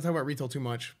I'm not gonna talk about retail too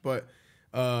much, but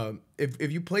if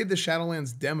you played the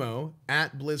Shadowlands demo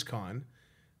at BlizzCon,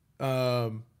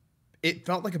 it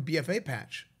felt like a BFA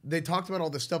patch. They talked about all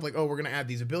this stuff like, oh, we're gonna add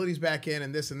these abilities back in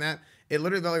and this and that. It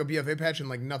literally felt like a BFA patch and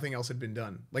like nothing else had been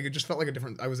done. Like it just felt like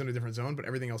I was in a different zone, but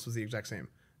everything else was the exact same.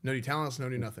 No new talents, no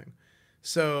new nothing.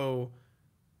 So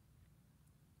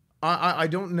I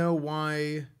don't know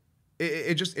why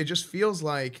it just feels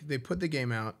like they put the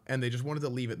game out and they just wanted to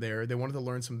leave it there. They wanted to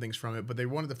learn some things from it, but they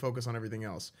wanted to focus on everything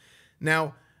else.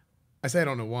 Now, I say I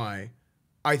don't know why.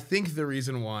 I think the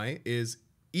reason why is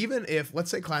even if, let's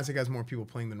say Classic has more people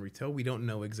playing than retail, we don't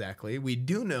know exactly. We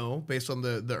do know, based on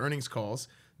the earnings calls,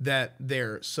 that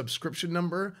their subscription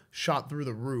number shot through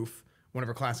the roof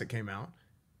whenever Classic came out.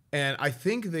 And I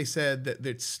think they said that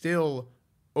it's still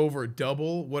over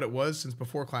double what it was since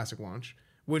before Classic launch,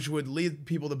 which would lead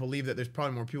people to believe that there's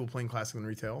probably more people playing Classic than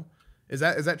retail. Is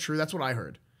that true? That's what I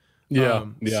heard. Yeah.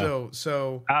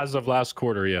 So as of last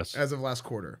quarter, yes. As of last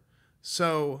quarter.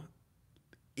 So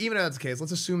even if that's the case,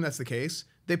 let's assume that's the case.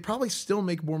 They probably still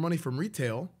make more money from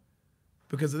retail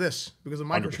because of this, because of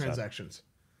microtransactions. 100%.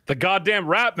 The goddamn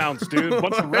rat mounts, dude.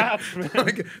 What's a rat, man?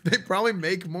 Like, they probably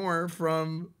make more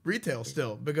from retail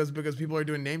still because people are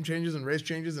doing name changes and race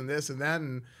changes and this and that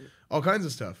and all kinds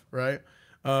of stuff, right?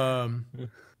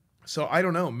 So I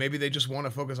don't know. Maybe they just want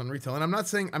to focus on retail. And I'm not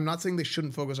saying they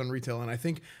shouldn't focus on retail. And I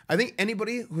think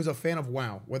anybody who's a fan of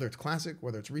WoW, whether it's Classic,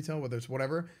 whether it's retail, whether it's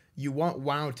whatever, you want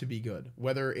WoW to be good.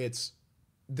 Whether it's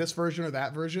this version or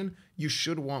that version, you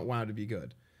should want WoW to be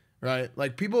good, right?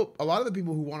 Like a lot of the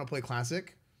people who want to play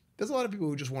Classic. There's a lot of people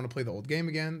who just want to play the old game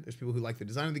again. There's people who like the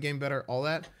design of the game better, all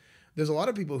that. There's a lot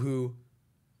of people who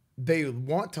they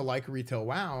want to like retail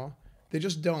WoW. They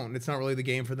just don't. It's not really the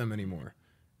game for them anymore.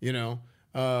 You know,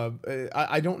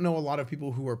 I don't know a lot of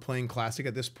people who are playing Classic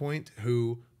at this point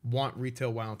who want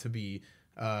retail WoW to be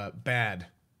bad,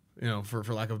 you know, for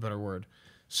lack of a better word.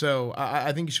 So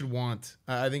I think you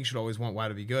should always want WoW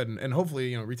to be good. And hopefully,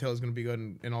 you know, retail is going to be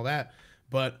good and all that.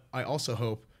 But I also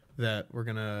hope that we're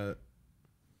gonna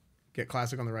get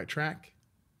Classic on the right track,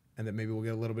 and that maybe we'll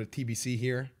get a little bit of TBC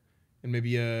here in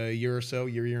maybe a year or so,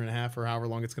 year and a half, or however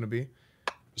long it's gonna be.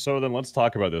 So then let's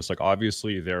talk about this. Like,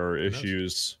 obviously there are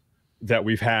issues that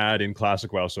we've had in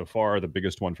Classic WoW so far. The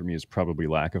biggest one for me is probably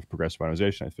lack of progressive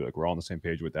randomization. I feel like we're all on the same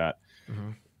page with that.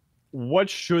 What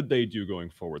should they do going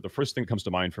forward? The first thing that comes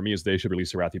to mind for me is they should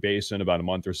release Arathi Basin about a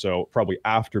month or so, probably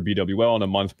after BWL and a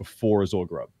month before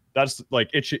Zul'Gurub. That's like,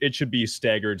 it should be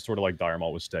staggered, sort of like Dire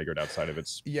Maul was staggered outside of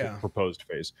its proposed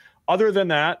phase. Other than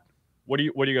that, what do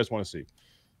you guys want to see?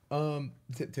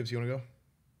 Tips, you want to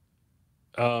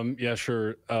go? Yeah,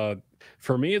 sure.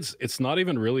 For me, it's not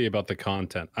even really about the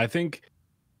content. I think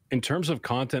in terms of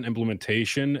content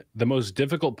implementation, the most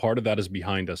difficult part of that is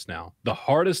behind us now. The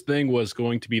hardest thing was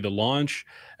going to be the launch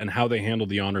and how they handled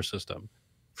the honor system.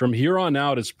 From here on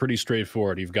out, it's pretty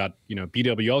straightforward. You've got,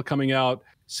 BWL coming out,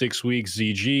 6 weeks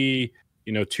ZG,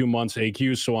 2 months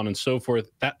AQ, so on and so forth.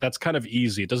 That's kind of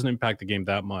easy. It doesn't impact the game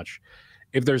that much.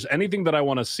 If there's anything that I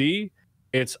want to see,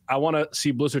 I want to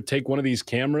see Blizzard take one of these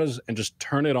cameras and just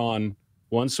turn it on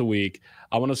once a week.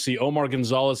 I want to see Omar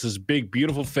Gonzalez's big,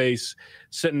 beautiful face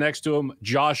sitting next to him.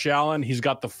 Josh Allen, he's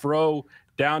got the fro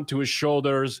down to his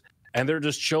shoulders, and they're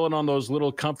just chilling on those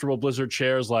little comfortable Blizzard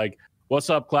chairs like, what's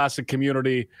up, Classic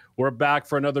community? We're back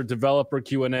for another developer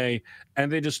Q&A.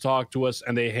 And they just talk to us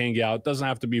and they hang out. It doesn't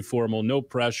have to be formal, no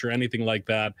pressure, anything like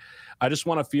that. I just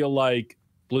want to feel like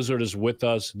Blizzard is with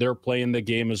us. They're playing the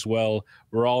game as well.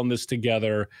 We're all in this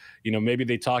together. Maybe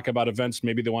they talk about events.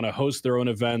 Maybe they want to host their own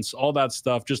events, all that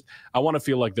stuff. Just, I want to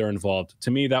feel like they're involved. To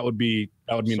me, that would mean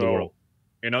the world.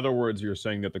 In other words, you're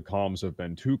saying that the comms have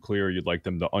been too clear. You'd like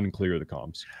them to unclear the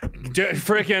comms.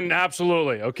 Freaking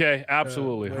absolutely. Okay.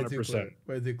 Absolutely. 100%.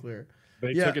 Way too clear.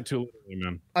 They took it too literally,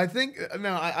 man. I think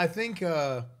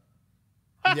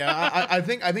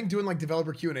I think doing like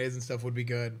developer Q&As and stuff would be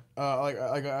good.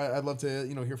 I'd love to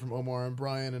hear from Omar and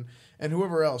Brian and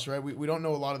whoever else, right? We don't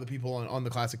know a lot of the people on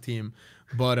the Classic team,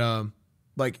 but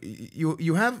like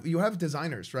you have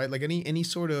designers, right? Like any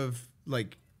sort of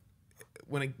like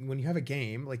when you have a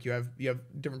game, like you have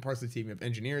different parts of the team. You have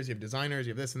engineers, you have designers,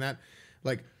 you have this and that.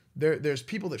 Like there's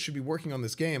people that should be working on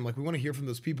this game. Like we want to hear from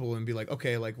those people and be like,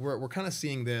 okay, like we're kind of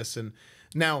seeing this. And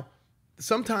now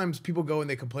sometimes people go and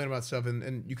they complain about stuff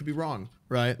and you could be wrong,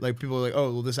 right? Like people are like,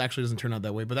 oh, well, this actually doesn't turn out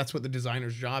that way. But that's what the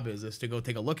designer's job is to go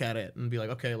take a look at it and be like,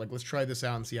 okay, like let's try this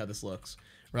out and see how this looks,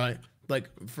 right? Like,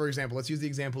 for example, let's use the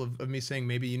example of me saying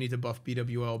maybe you need to buff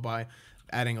BWL by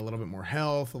adding a little bit more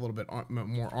health, a little bit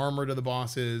more armor to the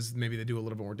bosses. Maybe they do a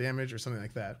little bit more damage or something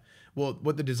like that. Well,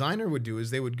 what the designer would do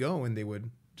is they would go and they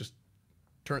would just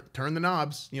turn the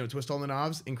knobs, twist all the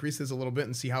knobs, increase this a little bit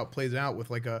and see how it plays out with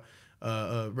like a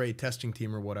raid testing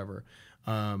team or whatever.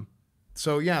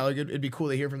 So yeah, like it'd be cool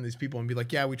to hear from these people and be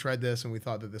like, yeah, we tried this and we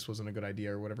thought that this wasn't a good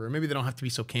idea or whatever. Or maybe they don't have to be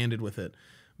so candid with it,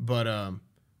 but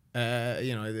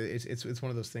it's one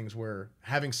of those things where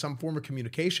having some form of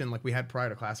communication like we had prior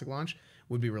to Classic launch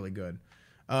would be really good.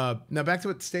 Now back to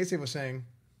what Stacey was saying,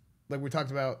 like we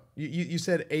talked about, you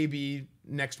said AB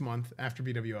next month after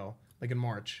BWL, like in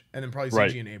March, and then probably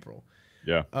CG in April.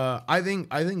 Yeah. I think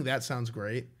that sounds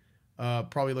great.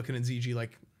 Probably looking at ZG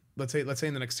like let's say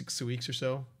in the next 6 weeks or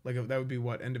so. Like that would be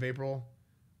what, end of April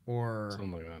or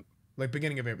something like that. Like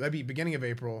beginning of April. That'd be beginning of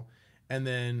April, and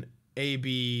then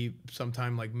AB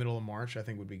sometime like middle of March. I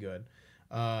think would be good.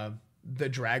 The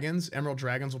dragons, Emerald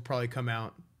Dragons, will probably come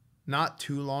out not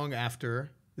too long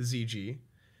after ZG,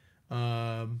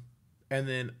 and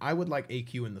then I would like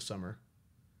AQ in the summer.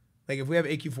 Like if we have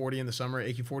AQ 40 in the summer,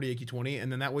 AQ 40, AQ 20,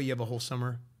 and then that way you have a whole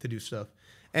summer to do stuff.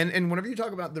 And whenever you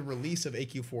talk about the release of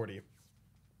AQ 40,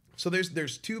 so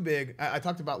there's two big. I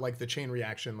talked about like the chain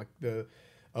reaction, like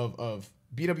of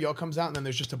BWL comes out and then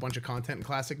there's just a bunch of content in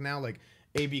Classic now. Like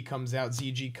AB comes out,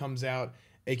 ZG comes out,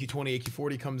 AQ 20, AQ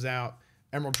 40 comes out.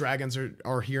 Emerald Dragons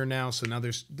are here now, so now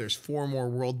there's 4 more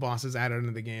world bosses added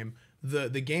into the game. The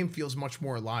game feels much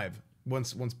more alive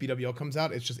once BWL comes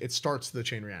out. It starts the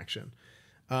chain reaction.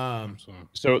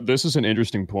 So this is an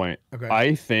interesting point. Okay.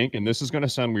 I think, and this is going to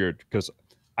sound weird because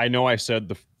I know I said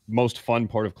the most fun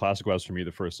part of Classic was for me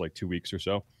the first like 2 weeks or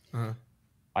so. Uh-huh.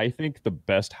 I think the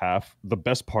best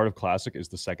part of Classic is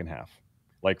the second half.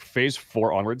 Like phase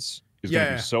 4 onwards is going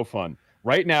to be so fun.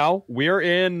 Right now, we're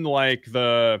in like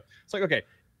it's like, okay,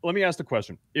 let me ask the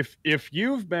question. If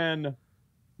you've been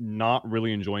not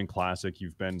really enjoying Classic,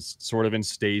 you've been sort of in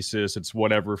stasis, it's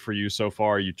whatever for you so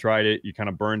far, you tried it, you kind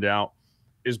of burned out,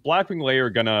 is Blackwing Lair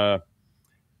gonna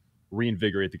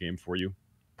reinvigorate the game for you?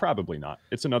 Probably not.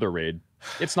 It's another raid.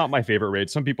 It's not my favorite raid.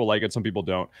 Some people like it, some people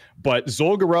don't. But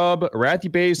Zul'Gurub,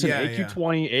 Arathi Basin, AQ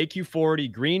 20, AQ 40,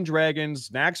 Green Dragons,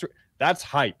 Nax, That's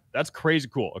hype. That's crazy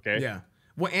cool. Okay. Yeah.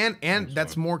 Well, and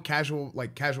that's more casual,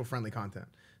 like casual friendly content.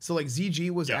 So like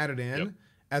ZG was added in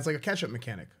as like a catch up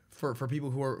mechanic for people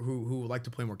who like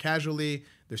to play more casually.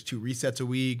 There's 2 resets a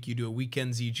week. You do a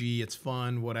weekend ZG. It's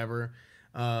fun, whatever.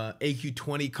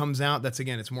 AQ20 comes out. That's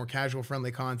again, it's more casual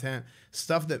friendly content,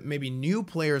 stuff that maybe new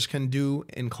players can do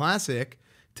in Classic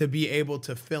to be able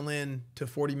to fill in to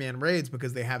 40-man raids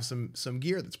because they have some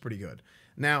gear that's pretty good.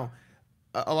 Now,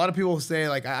 a lot of people say,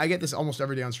 like, I get this almost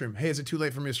every day on stream. Hey, is it too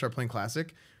late for me to start playing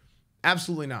Classic?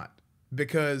 Absolutely not.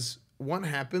 Because what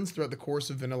happens throughout the course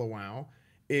of Vanilla WoW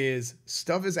is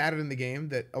stuff is added in the game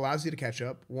that allows you to catch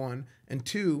up, 1. And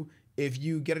 2, if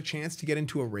you get a chance to get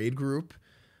into a raid group,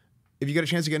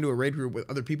 with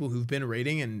other people who've been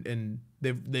raiding and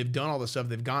they've done all the stuff,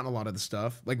 they've gotten a lot of the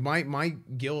stuff. Like my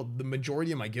guild, the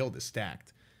majority of my guild is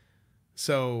stacked.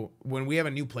 So when we have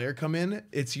a new player come in,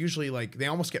 it's usually like they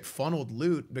almost get funneled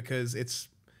loot because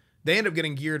they end up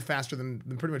getting geared faster than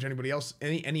pretty much anybody else,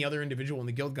 any other individual in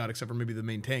the guild got, except for maybe the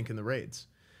main tank in the raids.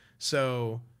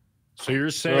 So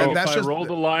you're saying if I roll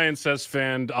the Alliance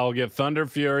Esfand, I'll get Thunder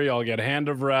Fury, I'll get Hand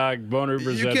of Rag, Boner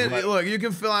Verzet. Look, you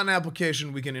can fill out an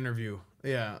application, we can interview.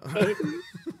 Yeah.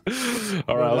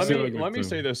 All right, let me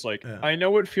say this. Like, I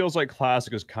know it feels like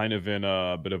Classic is kind of in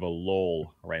a bit of a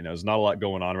lull right now. There's not a lot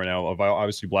going on right now.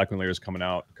 Obviously, Blackwing Lair is coming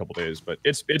out a couple days, but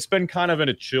it's been kind of in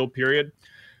a chill period.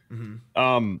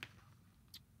 Mm-hmm.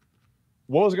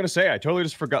 What was I going to say? I totally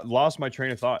just lost my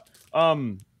train of thought.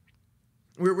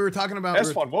 We were talking about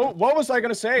Esfand. What was I going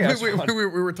to say? We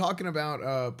were talking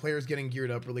about players getting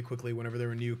geared up really quickly whenever they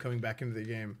were new, coming back into the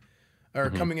game, or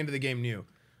coming into the game new.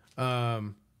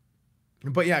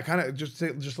 But yeah, kind of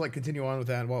just like continue on with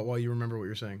that while you remember what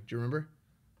you're saying. Do you remember?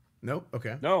 Nope.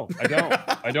 Okay. No, I don't.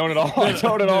 I don't at all. I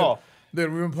don't at all.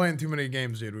 Dude, we've been playing too many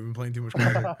games, dude. We've been playing too much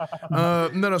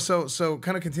Classic. No. So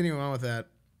kind of continuing on with that.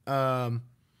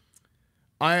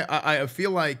 I feel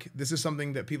like this is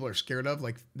something that people are scared of.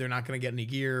 Like they're not going to get any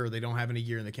gear, or they don't have any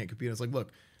gear and they can't compete. It's like,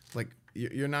 look, like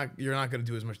you're not going to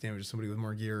do as much damage as somebody with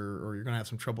more gear, or you're going to have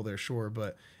some trouble there, sure.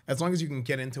 But as long as you can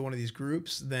get into one of these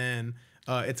groups, then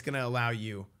it's going to allow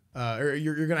you, or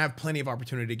you're going to have plenty of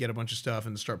opportunity to get a bunch of stuff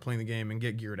and to start playing the game and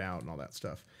get geared out and all that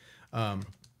stuff. I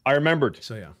remembered.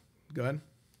 So yeah, go ahead.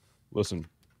 Listen.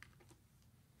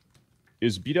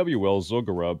 Is BWL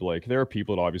Zul'Gurub, like, there are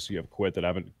people that obviously have quit that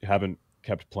haven't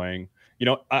kept playing. You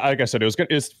know, like I said,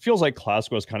 it feels like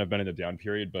Classic WoW's kind of been in a down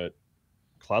period, but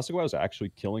Classic WoW is actually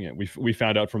killing it. We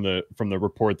found out from the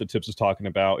report that Tips is talking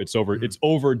about. It's over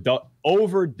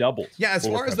doubled. Yeah, as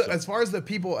far as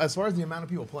the amount of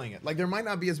people playing it, like there might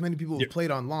not be as many people who played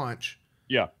on launch.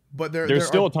 Yeah, but there's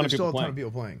still a ton of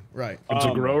people playing. Right. It's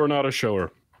a grower, not a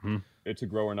shower. It's a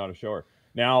grower, not a shower.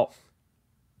 Now,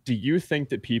 do you think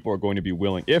that people are going to be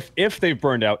willing, if they've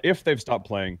burned out, if they've stopped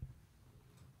playing,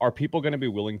 are people going to be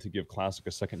willing to give Classic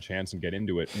a second chance and get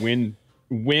into it when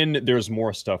there's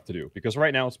more stuff to do? Because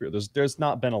right now, there's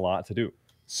not been a lot to do.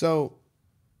 So,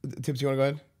 Tips, you want to go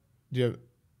ahead? Do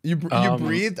you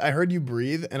breathed? I heard you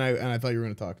breathe, and I thought you were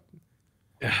going to talk.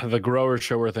 The grower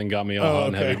shower thing got me all hot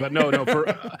and heavy, but no. For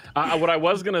what I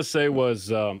was gonna say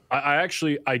was, I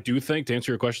do think, to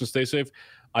answer your question, stay safe.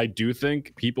 I do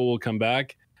think people will come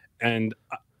back, and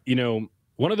you know,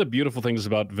 one of the beautiful things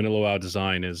about vanilla WoW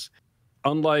design is,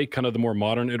 unlike kind of the more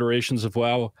modern iterations of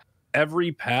WoW,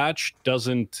 every patch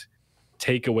doesn't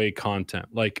take away content.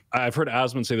 Like I've heard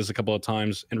Asmund say this a couple of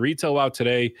times. In retail WoW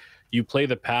today, you play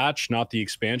the patch, not the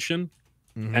expansion.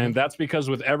 Mm-hmm. And that's because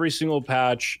with every single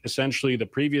patch, essentially the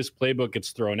previous playbook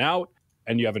gets thrown out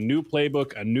and you have a new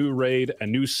playbook, a new raid, a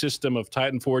new system of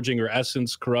Titan forging or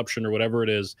essence corruption or whatever it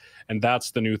is. And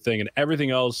that's the new thing. And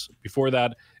everything else before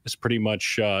that is pretty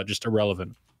much just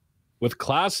irrelevant. With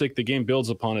Classic, the game builds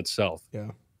upon itself.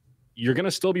 Yeah. You're going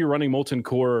to still be running Molten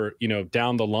Core, you know,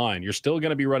 down the line. You're still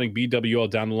going to be running BWL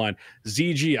down the line.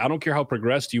 ZG, I don't care how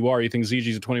progressed you are. You think ZG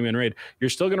is a 20-man raid. You're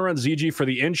still going to run ZG for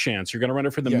the enchants. You're going to run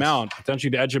it for the mount, potentially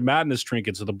the Edge of Madness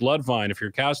trinkets or the Bloodvine if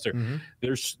you're a caster. Mm-hmm.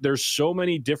 There's so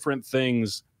many different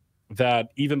things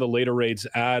that even the later raids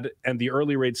add, and the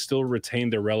early raids still retain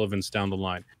their relevance down the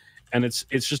line. And it's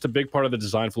just a big part of the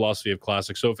design philosophy of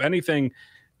Classic. So if anything,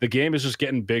 the game is just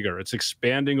getting bigger. It's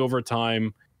expanding over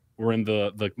time. We're in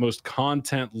the most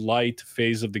content light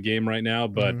phase of the game right now,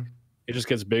 but it just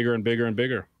gets bigger and bigger and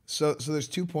bigger. So there's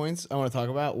 2 points I want to talk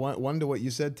about. One to what you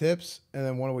said, Tips, and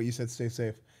then one to what you said, stay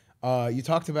safe. You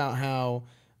talked about how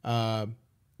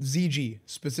ZG,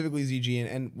 specifically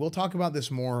ZG, and we'll talk about this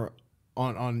more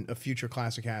on a future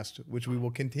ClassiCast, which we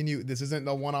will continue. This isn't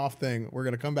a one-off thing. We're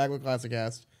going to come back with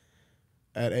ClassiCast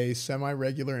at a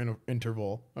semi-regular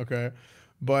interval, okay?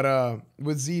 But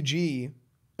with ZG,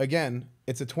 again,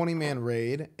 It's a 20-man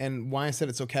raid, and why I said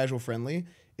it's so casual friendly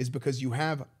is because you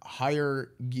have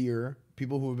higher gear,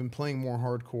 people who have been playing more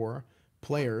hardcore,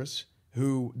 players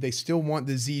who they still want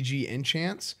the ZG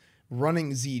enchants,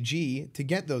 running ZG to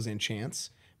get those enchants,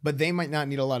 but they might not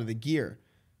need a lot of the gear.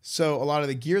 So a lot of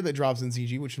the gear that drops in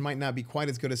ZG, which might not be quite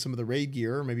as good as some of the raid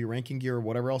gear or maybe ranking gear or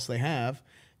whatever else they have,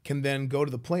 can then go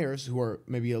to the players who are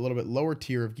maybe a little bit lower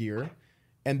tier of gear,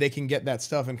 and they can get that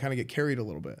stuff and kind of get carried a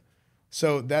little bit.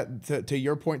 So that to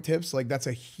your point, Tips, like that's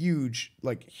a huge,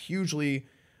 like hugely,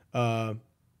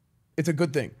 it's a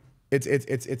good thing.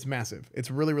 It's massive. It's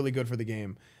really, really good for the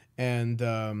game. And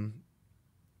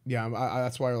yeah,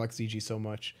 that's why I like ZG so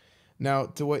much. Now,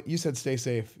 to what you said, stay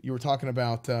safe. You were talking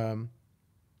about how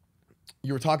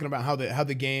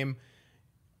the game,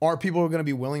 are people going to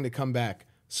be willing to come back?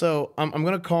 So I'm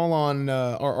going to call on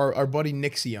our buddy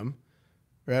Nixium.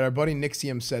 Right, our buddy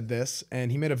Nixium said this,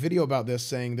 and he made a video about this,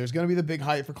 saying there's going to be the big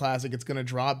hype for Classic. It's going to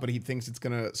drop, but he thinks it's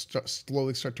going to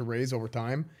slowly start to raise over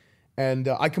time. And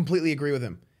I completely agree with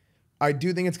him. I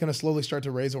do think it's going to slowly start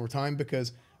to raise over time,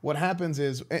 because what happens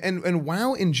is, and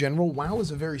WoW in general, WoW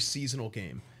is a very seasonal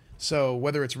game. So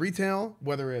whether it's retail,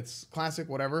 whether it's Classic,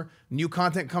 whatever, new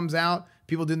content comes out,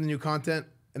 people do the new content,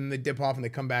 and then they dip off and they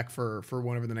come back for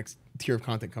whenever the next tier of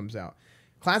content comes out.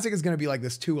 Classic is going to be like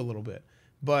this too a little bit,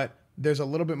 but there's a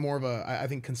little bit more of a, I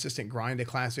think, consistent grind to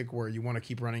Classic, where you want to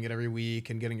keep running it every week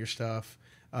and getting your stuff,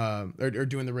 or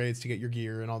doing the raids to get your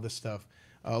gear and all this stuff.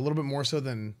 A little bit more so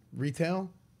than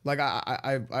retail. Like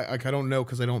I don't know,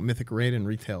 because I don't mythic raid in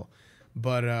retail,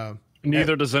 but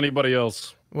neither does anybody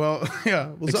else. Well, yeah,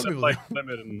 well, except some people like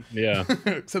Limit and yeah,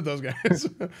 except those guys.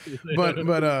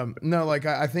 but no, like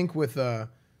I think with the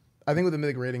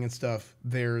mythic raiding and stuff,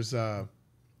 there's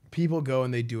people go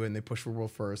and they do it and they push for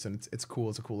world first, and it's cool.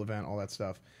 It's a cool event, all that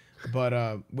stuff.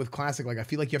 But with Classic, like I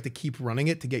feel like you have to keep running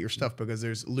it to get your stuff, because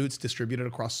there's loots distributed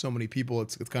across so many people.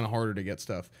 It's kind of harder to get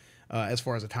stuff as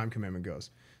far as a time commitment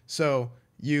goes. So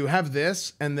you have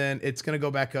this, and then it's going to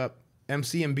go back up.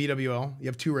 MC and BWL, you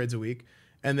have 2 raids a week.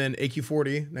 And then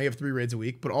AQ40, now you have 3 raids a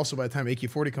week. But also by the time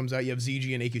AQ40 comes out, you have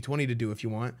ZG and AQ20 to do if you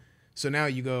want. So now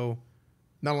you go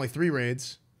not only 3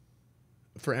 raids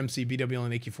for MC, BWL,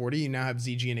 and AQ40, you now have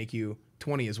ZG and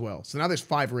AQ20 as well. So now there's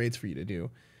 5 raids for you to do.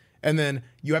 And then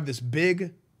you have this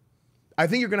big, I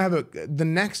think you're going to have the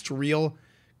next real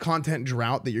content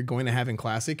drought that you're going to have in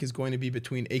Classic is going to be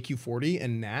between AQ40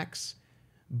 and Nax.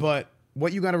 But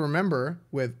what you got to remember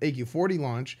with AQ40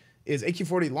 launch is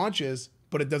AQ40 launches,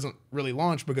 but it doesn't really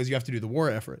launch because you have to do the war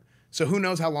effort. So who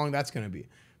knows how long that's going to be.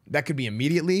 That could be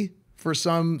immediately for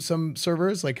some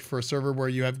servers, like for a server where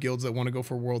you have guilds that want to go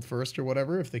for world first or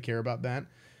whatever, if they care about that.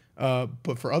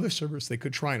 But for other servers, they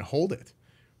could try and hold it.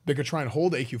 They could try and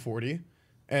hold AQ40,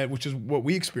 which is what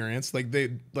we experienced. Like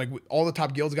all the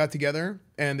top guilds got together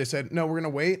and they said, no, we're going to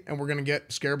wait and we're going to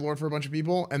get Scarab Lord for a bunch of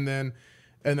people. And then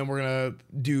we're going to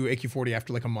do AQ40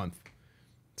 after like a month.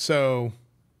 So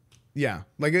yeah,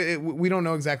 like we don't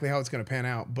know exactly how it's going to pan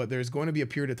out, but there's going to be a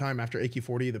period of time after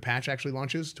AQ40, the patch actually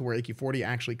launches to where AQ40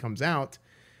 actually comes out.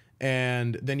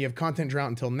 And then you have content drought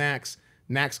until Nax.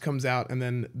 Nax comes out, and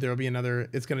then there'll be another,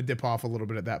 it's going to dip off a little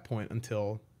bit at that point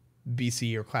until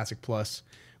BC or Classic Plus,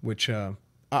 which I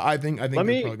think they're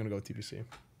probably going to go with TBC.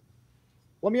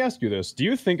 Let me ask you this. Do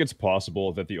you think it's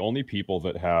possible that the only people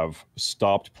that have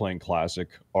stopped playing Classic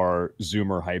are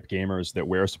Zoomer hype gamers that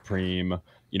wear Supreme,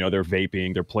 you know, they're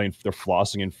vaping, they're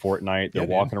flossing in Fortnite, they're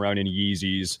walking around in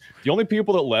Yeezys. The only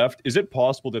people that left, is it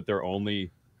possible that they're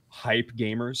only hype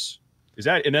gamers? Is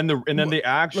that, and then the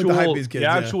actual, like the hype beast kids, the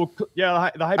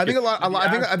hype. I think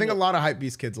I think a lot of hype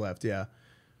beast kids left. Yeah.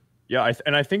 Yeah.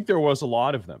 I think there was a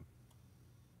lot of them.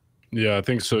 Yeah, I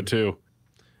think so too.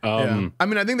 Yeah. I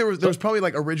mean, I think there was probably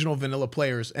like original vanilla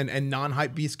players and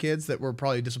non-hype beast kids that were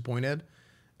probably disappointed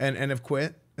and have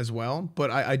quit as well. But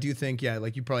I do think, yeah,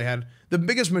 like you probably had the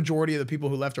biggest majority of the people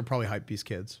who left are probably hype beast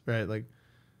kids, right? Like,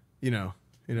 you know.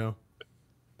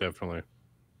 Definitely.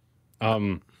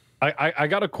 I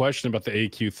got a question about the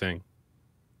AQ thing.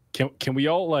 Can we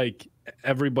all, like,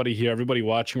 everybody here, everybody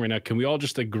watching right now, can we all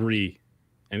just agree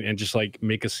and just like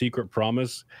make a secret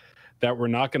promise that we're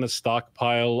not going to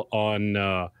stockpile on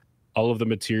all of the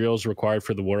materials required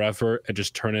for the war effort and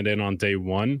just turn it in on day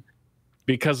one?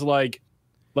 Because like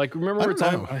remember we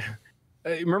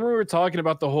were talking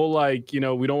about the whole, like, you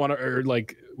know, we don't want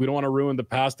to ruin the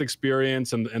past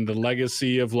experience and the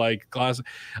legacy of like class.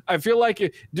 I feel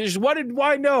like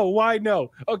why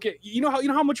no? Okay, you know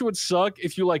how much it would suck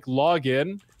if you like log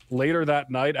in later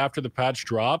that night after the patch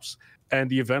drops and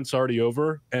the event's already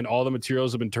over and all the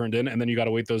materials have been turned in, and then you got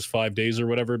to wait those 5 days or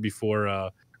whatever before,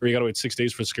 or you got to wait 6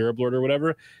 days for Scarab Lord or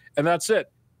whatever, and that's it.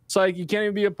 It's like you can't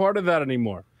even be a part of that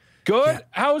anymore. Good? Yeah.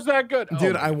 How is that good?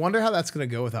 Dude, I wonder how that's gonna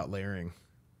go without layering.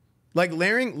 Like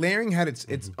layering had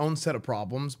its own set of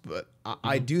problems, but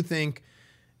I do think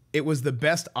it was the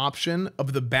best option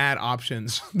of the bad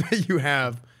options that you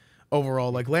have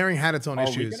overall. Like layering had its own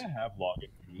issues. Are we gonna have login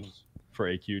queues for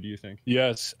AQ, do you think?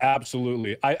 Yes,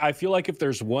 absolutely. I feel like if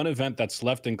there's one event that's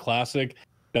left in Classic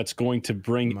that's going to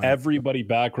bring everybody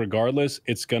back regardless,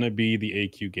 it's going to be the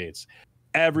AQ gates.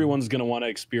 Everyone's going to want to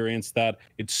experience that.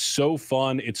 It's so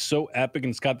fun. It's so epic. And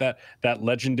it's got that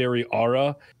legendary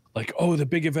aura. Like, oh, the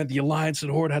big event, the Alliance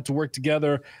and Horde had to work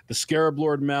together. The Scarab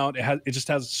Lord mount, it just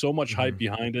has so much hype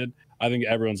behind it. I think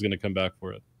everyone's going to come back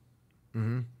for it.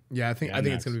 Yeah, I think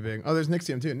it's going to be big. Oh, there's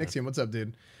Nixium too. Nixium, what's up,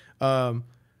 dude?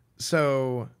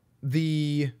 So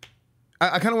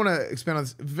I kind of want to expand on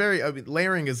this.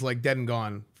 Layering is like dead and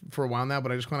gone for a while now,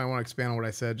 but I just kind of want to expand on what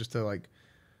I said just to like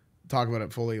talk about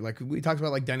it fully. Like we talked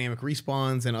about like dynamic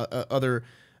respawns and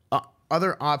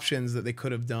other options that they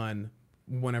could have done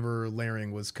whenever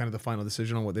layering was kind of the final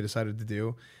decision on what they decided to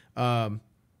do.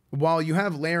 While you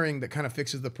have layering that kind of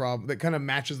fixes the problem, that kind of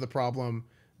matches the problem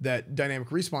that dynamic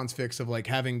respawns fix of like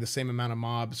having the same amount of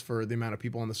mobs for the amount of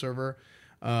people on the server,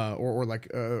 or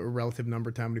like a relative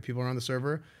number to how many people are on the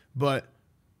server. But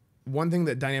one thing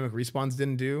that dynamic respawns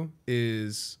didn't do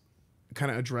is kind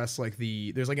of address like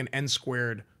there's like an n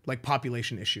squared like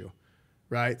population issue,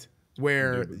 right?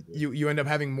 Where you end up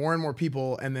having more and more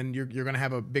people, and then you're going to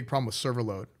have a big problem with server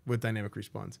load with dynamic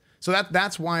respawns. So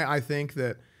that's why I think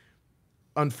that,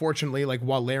 unfortunately, like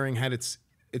while layering had its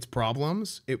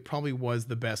problems, it probably was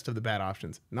the best of the bad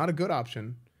options. Not a good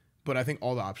option, but I think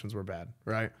all the options were bad,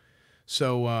 right?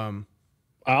 So I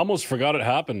almost forgot it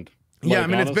happened. Yeah, like, I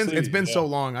mean, honestly, it's been so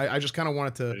long. I just kind of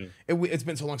wanted to. It's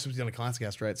been so long since we've done a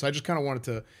ClassiCast, right? So I just kind of wanted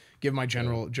to give my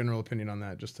general opinion on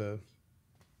that, just to.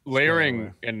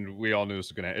 Layering, and we all knew this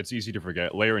was gonna. It's easy to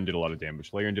forget. Layering did a lot of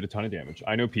damage. Layering did a ton of damage.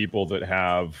 I know people that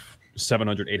have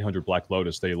 700, 800 Black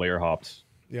Lotus. They layer hopped.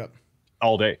 Yep.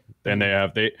 All day, and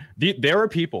there are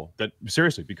people that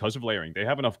seriously, because of layering, they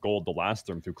have enough gold to last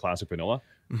them through Classic Vanilla.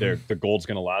 The gold's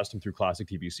gonna last them through Classic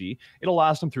TBC. It'll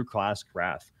last them through Classic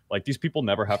Wrath. Like, these people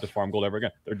never have to farm gold ever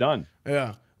again. They're done.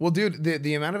 Yeah. Well, dude,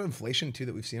 the amount of inflation too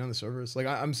that we've seen on the servers, like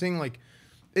I'm seeing, like,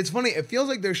 it's funny. It feels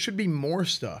like there should be more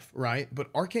stuff, right? But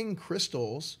Arcane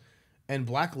Crystals and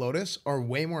Black Lotus are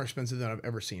way more expensive than I've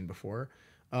ever seen before.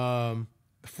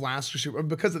 Flasks are super,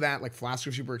 because of that, like flasks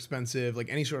are super expensive. Like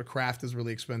any sort of craft is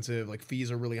really expensive. Like fees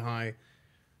are really high.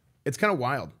 It's kind of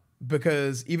wild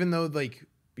because even though like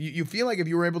you feel like if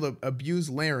you were able to abuse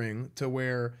layering to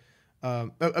where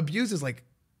abuse is like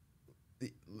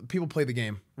people play the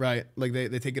game, right? Like they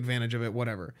take advantage of it,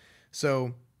 whatever.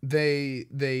 So they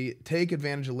take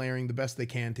advantage of layering the best they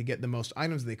can to get the most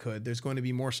items they could. There's going to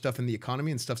be more stuff in the economy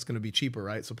and stuff's going to be cheaper,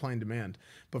 right? Supply and demand.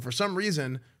 But for some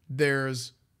reason,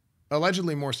 there's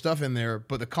allegedly more stuff in there,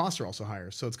 but the costs are also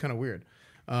higher. So it's kind of weird.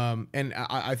 And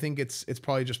I think it's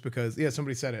probably just because,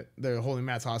 somebody said it. They're holding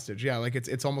Matt's hostage. Yeah, like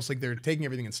it's almost like they're taking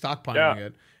everything and stockpiling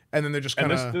it. And then they're just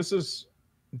kind of this is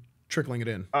trickling it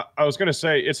in. I was going to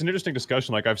say, it's an interesting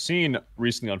discussion. Like I've seen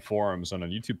recently on forums and on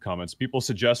YouTube comments, people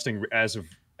suggesting as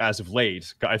of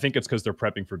late, I think it's because they're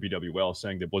prepping for BWL,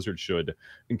 saying that Blizzard should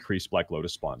increase Black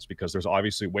Lotus spawns because there's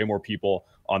obviously way more people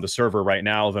on the server right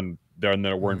now than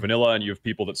there were in vanilla, and you have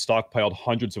people that stockpiled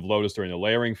hundreds of Lotus during the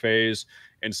layering phase.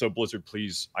 And so Blizzard,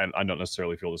 please, I don't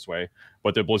necessarily feel this way,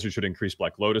 but that Blizzard should increase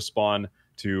Black Lotus spawn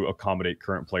to accommodate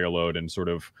current player load and sort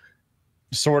of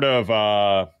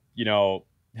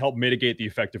help mitigate the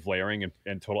effect of layering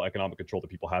and total economic control that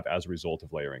people have as a result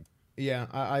of layering. Yeah,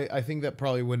 I think that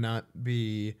probably would not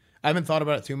be. I haven't thought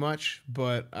about it too much,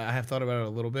 but I have thought about it a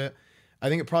little bit. I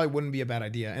think it probably wouldn't be a bad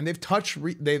idea. And they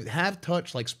have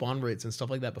touched like spawn rates and stuff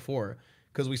like that before,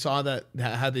 because we saw that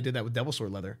how they did that with Devil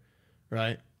Sword leather,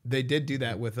 right? They did do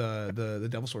that with the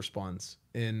Devil Sword spawns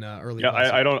in early. Yeah,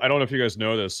 I don't know if you guys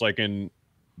know this. Like in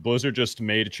Blizzard just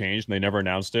made a change and they never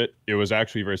announced it. It was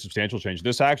actually a very substantial change.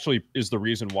 This actually is the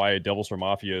reason why Devil Sword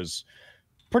Mafias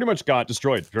pretty much got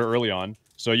destroyed very early on.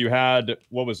 So you had,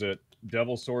 what was it?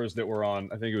 Devil Swords that were on,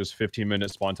 I think it was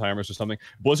 15-minute spawn timers or something.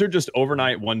 Blizzard just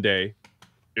overnight one day,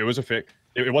 it was a fix.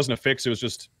 It wasn't a fix. It was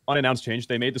just unannounced change.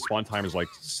 They made the spawn timers like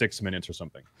 6 minutes or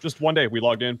something. Just one day we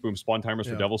logged in, boom, spawn timers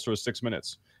for Devil Swords 6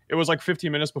 minutes. It was like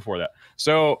 15 minutes before that.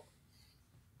 So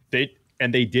they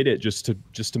did it just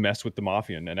to mess with the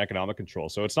Mafia and economic control.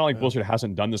 So it's not like Blizzard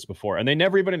hasn't done this before. And they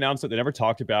never even announced it. They never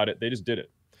talked about it. They just did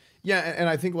it. Yeah, and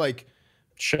I think like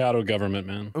shadow government,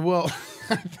 man. Well,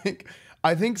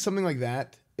 I think something like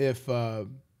that, if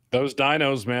those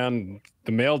dinos, man,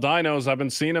 the male dinos, I've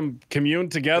been seeing them commune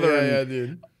together. Yeah,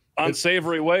 dude.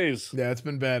 Unsavory ways. Yeah, it's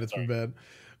been bad. It's been bad.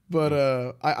 But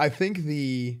I think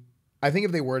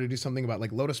if they were to do something about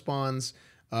like lotus spawns,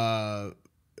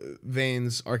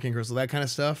 veins, arcane crystal, that kind of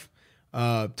stuff,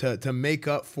 to make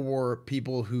up for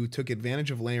people who took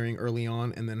advantage of layering early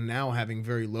on and then now having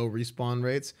very low respawn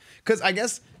rates. Because I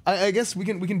guess we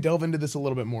can delve into this a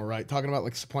little bit more, right? Talking about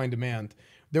like supply and demand.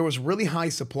 There was really high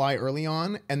supply early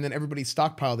on, and then everybody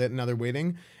stockpiled it, and now they're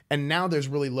waiting. And now there's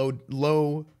really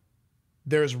low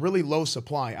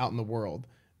supply out in the world,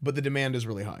 but the demand is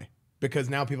really high because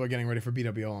now people are getting ready for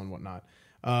BWL and whatnot.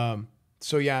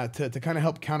 So yeah, to kind of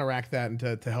help counteract that and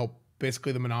to help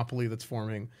basically the monopoly that's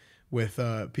forming with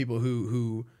people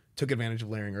who took advantage of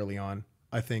layering early on,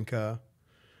 I think I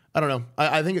don't know.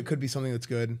 I think it could be something that's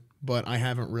good, but I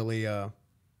haven't really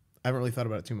thought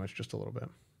about it too much, just a little bit.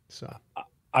 So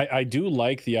I do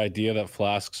like the idea that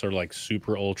flasks are like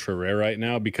super ultra rare right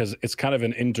now because it's kind of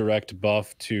an indirect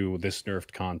buff to this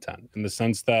nerfed content in the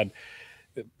sense that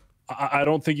I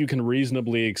don't think you can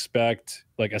reasonably expect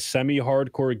like a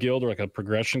semi-hardcore guild or like a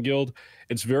progression guild.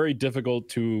 It's very difficult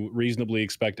to reasonably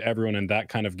expect everyone in that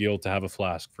kind of guild to have a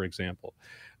flask, for example,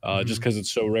 just because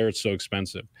it's so rare, it's so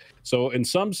expensive. So in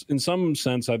some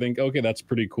sense, I think, okay, that's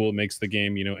pretty cool. It makes the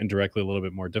game, indirectly a little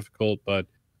bit more difficult, but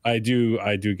I do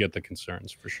get the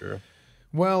concerns for sure.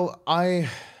 Well, I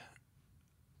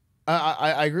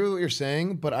agree with what you're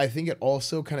saying, but I think it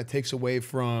also kind of takes away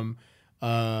from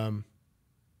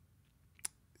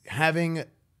having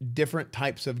different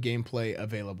types of gameplay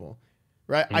available,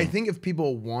 right? I think if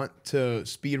people want to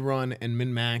speed run and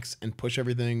min max and push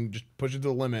everything, just push it to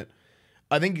the limit,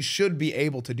 I think you should be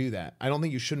able to do that. I don't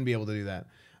think you shouldn't be able to do that.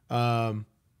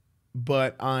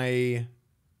 But I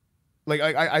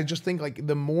just think like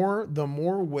the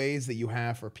more ways that you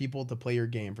have for people to play your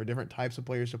game, for different types of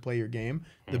players to play your game,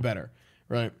 the better,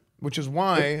 right? Which is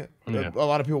why a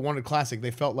lot of people wanted Classic.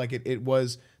 They felt like it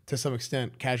was to some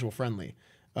extent casual friendly,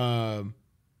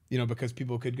 because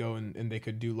people could go and they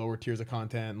could do lower tiers of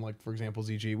content, and like for example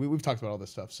ZG. We've talked about all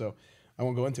this stuff, so I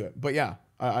won't go into it. But yeah,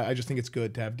 I just think it's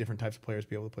good to have different types of players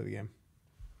be able to play the game.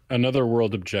 Another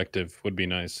world objective would be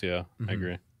nice. Yeah, I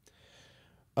agree.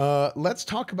 Let's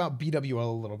talk about BWL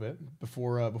a little bit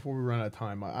before we run out of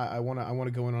time. I want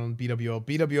to go in on BWL.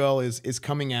 BWL is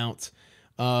coming out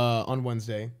on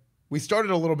Wednesday. We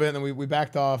started a little bit and then we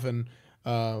backed off. And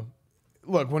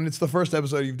look, when it's the first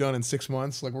episode you've done in 6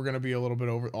 months, like we're gonna be a little bit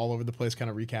all over the place, kind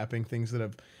of recapping things that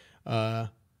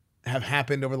have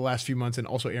happened over the last few months and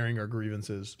also airing our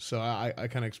grievances. So I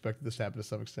kind of expected this to happen to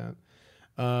some extent.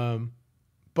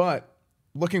 But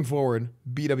looking forward,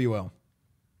 BWL.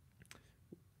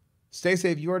 Stay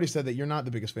safe. You already said that you're not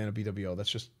the biggest fan of BWL. That's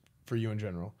just for you in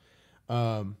general.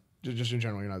 Just in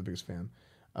general, you're not the biggest fan.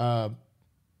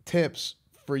 Tips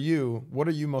for you. What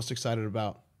are you most excited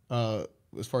about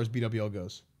as far as BWL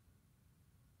goes?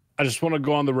 I just want to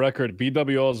go on the record.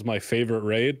 BWL is my favorite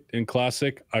raid in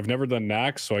Classic. I've never done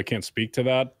Nax, so I can't speak to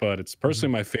that, but it's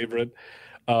personally my favorite.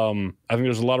 I think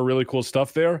there's a lot of really cool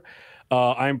stuff there.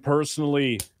 I'm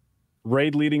personally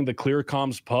raid leading the Clear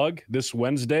Comms Pug this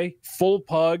Wednesday. Full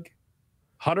Pug.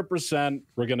 100%.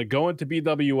 We're going to go into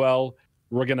BWL.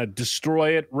 We're going to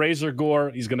destroy it. Razor Gore.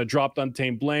 He's going to drop the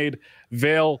Untamed Blade.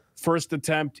 Veil. First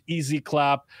attempt. Easy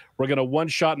clap. We're going to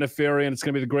one-shot Nefarian. It's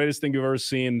going to be the greatest thing you've ever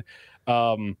seen.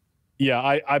 I've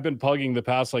been pugging the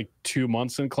past 2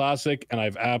 months in Classic, and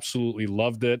I've absolutely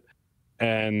loved it.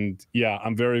 And yeah,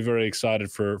 I'm very, very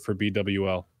excited for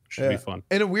BWL. Should be fun.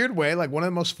 In a weird way, one of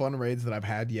the most fun raids that I've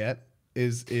had yet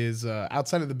is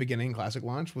outside of the beginning Classic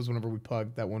launch was whenever we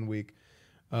pugged that 1 week.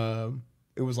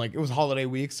 It was holiday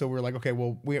week, so we're like, okay,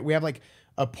 well, we have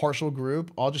a partial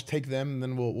group. I'll just take them and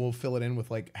then we'll fill it in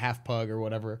with half pug or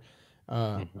whatever.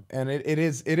 And it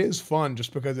is fun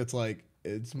just because it's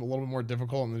it's a little bit more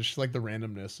difficult, and it's just the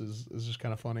randomness is just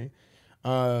kind of funny.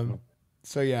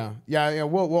 So yeah,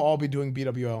 we'll all be doing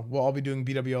BWL. We'll all be doing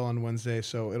BWL on Wednesday,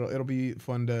 so it'll be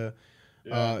fun to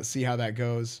see how that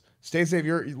goes. Stay safe.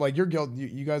 Your guild,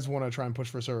 you guys want to try and push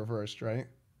for server first, right?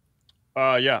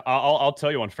 I'll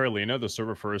tell you on Fairlena, the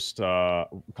server first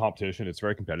competition, it's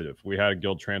very competitive. We had a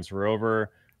guild transfer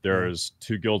over. There's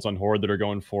 2 guilds on Horde that are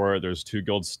going for it. There's 3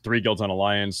 guilds on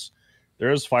Alliance.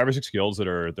 There's 5 or 6 guilds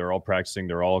they're all practicing.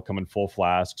 They're all coming full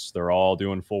flasks. They're all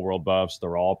doing full world buffs.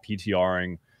 They're all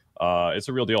PTRing. It's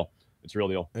a real deal. It's a real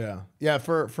deal. Yeah.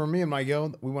 For me and my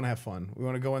guild, we want to have fun. We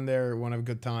want to go in there. We want to have a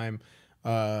good time.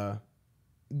 A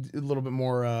little bit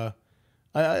more.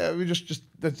 That's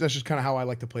just kind of how I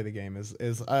like to play the game.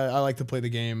 I like to play the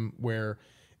game where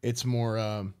it's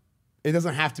more. It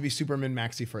doesn't have to be super min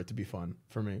maxy for it to be fun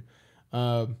for me.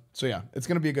 So yeah, it's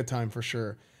gonna be a good time for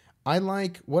sure. I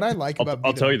like what I like about.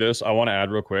 I'll tell you this. I want to add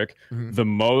real quick. Mhm. The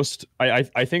most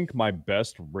I think my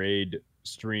best raid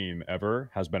stream ever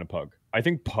has been a pug. I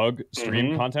think pug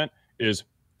stream content is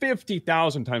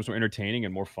 50,000 times more entertaining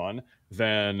and more fun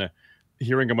than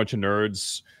hearing a bunch of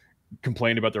nerds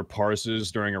complain about their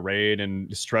parses during a raid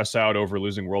and stress out over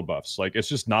losing world buffs. Like, it's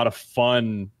just not a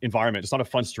fun environment. It's not a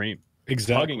fun stream.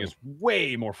 Exactly. Pugging is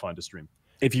way more fun to stream.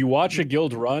 If you watch a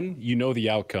guild run, you know the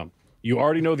outcome. You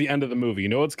already know the end of the movie. You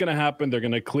know what's going to happen. They're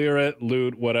going to clear it,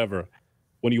 loot, whatever.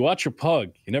 When you watch a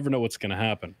pug, you never know what's going to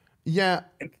happen. Yeah.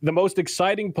 The most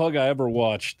exciting pug I ever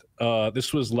watched,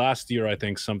 this was last year, I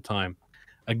think, sometime.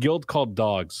 A guild called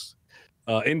Dogs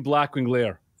in Blackwing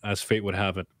Lair, as fate would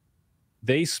have it.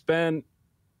 They spent,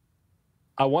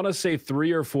 I want to say,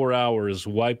 3 or 4 hours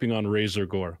wiping on Razor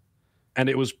Gore. And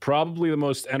it was probably the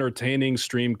most entertaining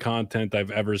stream content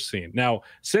I've ever seen. Now,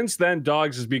 since then,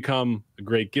 Dogs has become a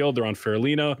great guild. They're on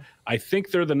Farlina. I think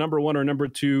they're the number 1 or number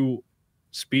 2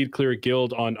 speed clear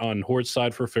guild on Horde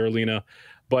side for Farlina.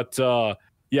 But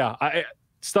yeah,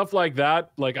 stuff like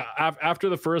that. Like after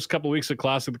the first couple of weeks of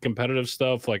Classic, the competitive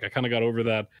stuff, like I kind of got over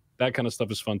that. That kind of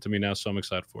stuff is fun to me now, so I'm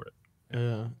excited for it.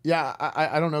 Yeah.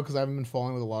 I don't know because I haven't been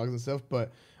following with the logs and stuff,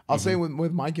 but I'll say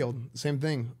with my guild, same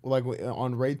thing. Like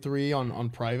on raid 3 on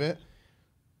private,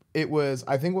 it was,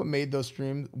 I think what made those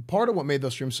streams, part of what made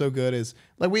those streams so good is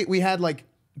like we had like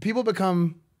people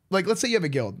become like, let's say you have a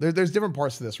guild. There's different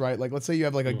parts to this, right? Like let's say you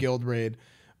have like a guild raid,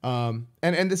 and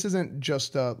this isn't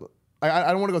just I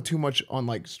don't want to go too much on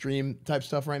like stream type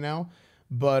stuff right now,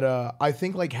 but I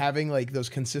think like having like those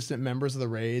consistent members of the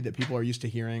raid that people are used to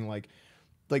hearing, like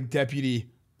deputy.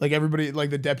 Like everybody,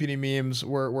 like the deputy memes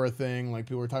were a thing. Like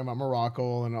people were talking about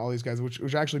Morocco and all these guys,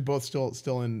 which actually both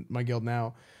still in my guild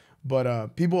now.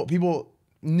 But people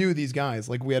knew these guys.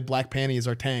 Like we had Black Panties,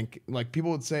 our tank. Like people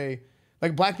would say,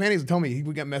 like Black Panties would tell me, he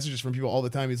would get messages from people all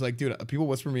the time. He's like, dude, people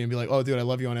whisper me and be like, oh, dude, I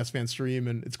love you on Esfand stream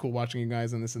and it's cool watching you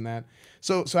guys and this and that.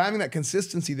 So having that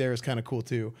consistency there is kind of cool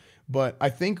too. But I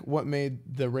think what made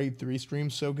the Raid 3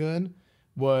 stream so good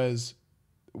was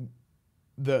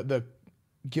the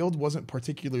guild wasn't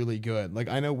particularly good. Like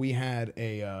I know we had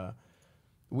a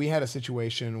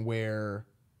situation where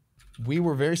we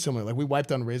were very similar. Like we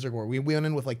wiped on Razor Gore. We went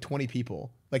in with like 20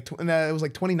 people. Like it was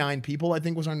like 29 people, I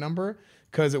think was our number,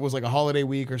 because it was like a holiday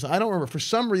week or something. I don't remember. For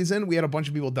some reason, we had a bunch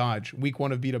of people dodge week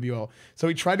 1 of BWO. So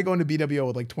we tried to go into BWO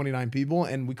with like 29 people,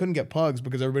 and we couldn't get pugs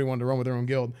because everybody wanted to run with their own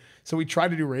guild. So we tried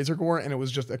to do Razor Gore, and it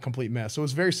was just a complete mess. So it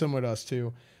was very similar to us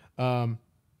too.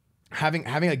 Having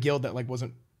a guild that like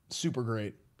wasn't super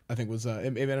great, I think was it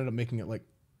ended up making it like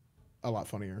a lot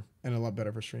funnier and a lot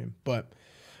better for stream. But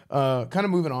kind of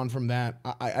moving on from that,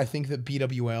 I think that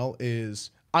BWL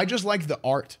is, I just like the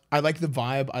art. I like the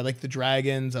vibe. I like the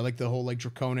dragons. I like the whole like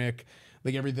draconic,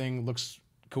 like everything looks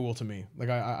cool to me. Like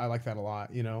I like that a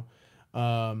lot, you know.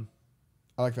 I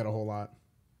like that a whole lot.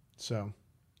 So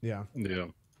yeah. Yeah.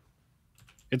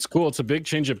 It's cool. It's a big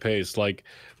change of pace. Like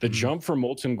the jump from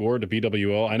Molten Gore to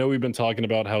BWL. I know we've been talking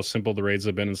about how simple the raids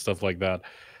have been and stuff like that.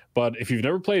 But if you've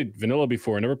never played Vanilla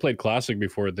before, never played Classic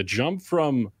before, the jump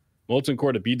from Molten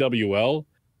Core to BWL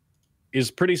is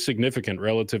pretty significant,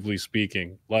 relatively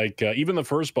speaking. Like even the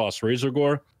first boss, Razor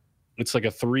Gore, it's like a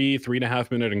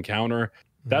 3.5 minute encounter.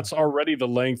 That's already the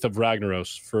length of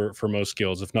Ragnaros for most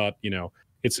guilds, if not, you know,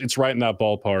 it's right in that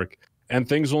ballpark. And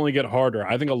things only get harder.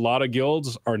 I think a lot of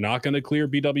guilds are not going to clear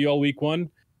BWL week 1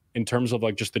 in terms of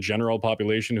like just the general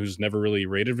population who's never really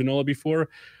raided Vanilla before,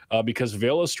 because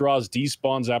Veil of Straws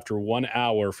despawns after 1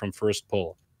 hour from first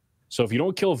pull. So if you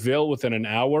don't kill Veil within an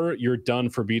hour, you're done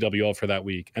for BWL for that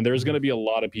week. And there's going to be a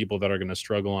lot of people that are going to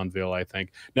struggle on Veil, I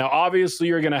think. Now, obviously,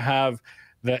 you're going to have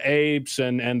the apes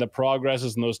and the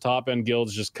progresses and those top end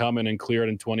guilds just come in and clear it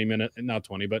in 20 minutes, not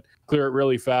 20, but clear it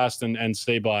really fast and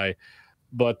stay by.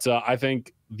 But I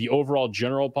think the overall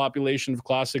general population of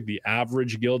Classic, the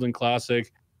average guild in Classic,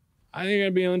 I think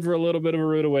I'd be in for a little bit of a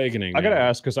rude awakening. I gotta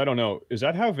ask, because I don't know, is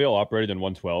that how Veil operated in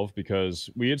 112? Because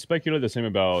we had speculated the same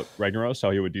about Ragnaros,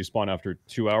 how he would despawn after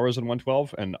 2 hours in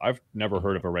 112, and I've never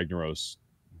heard of a Ragnaros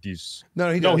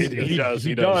No, he does.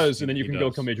 He does, and then you can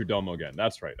go come Major Domo again.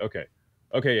 That's right. Okay,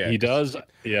 yeah. He does.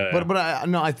 Yeah. But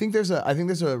I think there's a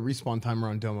respawn timer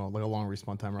on Domo, like a long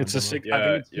respawn timer. It's on a Domo. 6.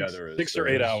 I think there is 6 or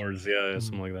 8 hours. Yeah,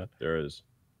 something like that. There is.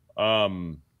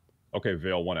 Okay,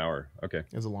 Veil 1 hour. Okay,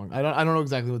 it's a long. I don't know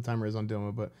exactly what the timer is on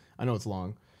Domo, but I know it's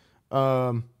long.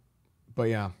 But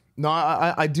yeah, no,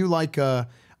 I do like. I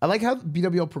like how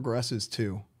BWL progresses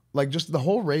too. Like just the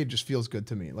whole raid just feels good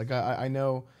to me. Like I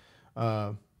know.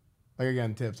 Like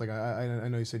again, tips. Like I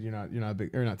know you said you're not a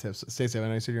big, or not tips. Stay safe. I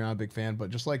know you said you're not a big fan, but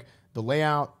just like the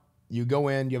layout, You go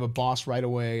in, you have a boss right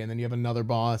away, and then you have another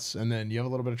boss, and then you have a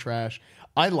little bit of trash.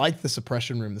 I like the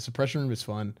suppression room. The suppression room is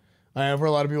fun. I know for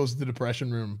a lot of people it's the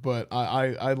depression room, but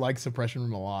I like suppression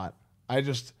room a lot.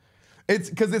 It's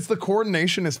because it's the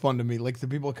coordination is fun to me. Like the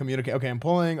people communicate. Okay, I'm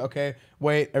pulling. Okay,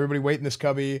 wait, everybody wait in this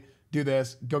cubby. Do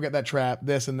this. Go get that trap.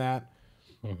 This and that.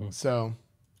 So.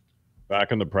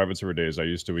 Back in the private server days,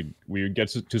 we would get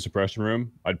to suppression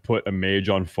room. I'd put a mage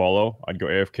on follow. I'd go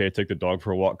AFK, take the dog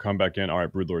for a walk, come back in. All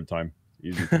right, Broodlord time.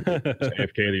 Easy. Just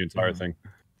AFK the entire thing.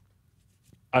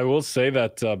 I will say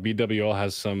that BWL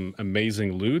has some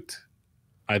amazing loot.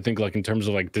 I think like in terms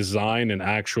of like design and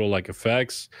actual like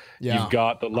effects. You've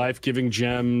got the life-giving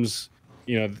gems,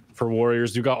 you know, for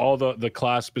warriors. You've got all the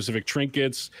class specific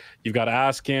trinkets. You've got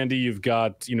ass candy. You've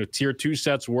got, you know, tier 2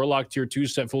 sets, warlock tier 2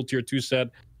 set, full tier 2 set.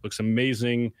 Looks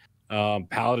amazing.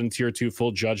 Paladin tier 2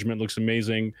 full judgment looks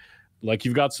amazing. Like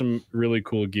you've got some really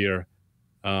cool gear.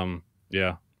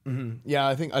 Yeah. Yeah,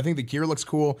 I think the gear looks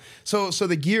cool. So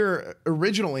the gear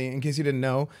originally, in case you didn't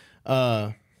know,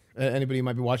 anybody who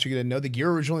might be watching didn't know, the gear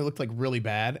originally looked like really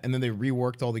bad, and then they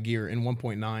reworked all the gear in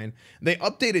 1.9. They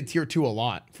updated tier 2 a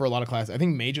lot for a lot of classes. I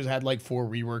think mages had like 4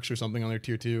 reworks or something on their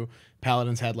tier 2.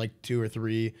 Paladins had like 2 or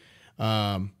 3.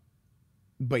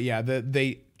 But yeah,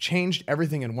 they changed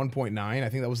everything in 1.9. I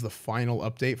think that was the final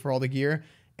update for all the gear,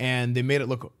 and they made it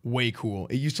look way cool.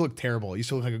 It used to look terrible. It used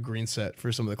to look like a green set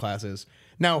for some of the classes.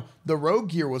 Now, the rogue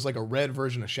gear was like a red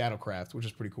version of Shadowcraft, which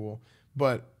is pretty cool.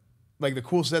 But like the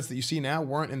cool sets that you see now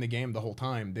weren't in the game the whole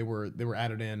time. They were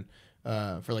added in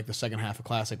for like the second half of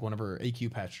Classic whenever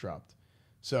AQ patch dropped.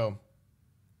 So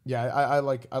yeah,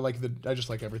 I just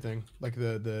like everything, like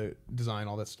the design,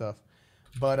 all that stuff.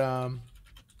 But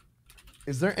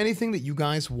is there anything that you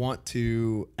guys want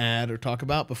to add or talk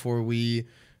about before we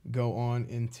go on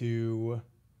into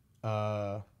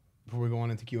Q&A?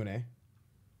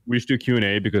 We should do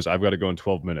Q&A because I've got to go in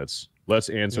 12 minutes. Let's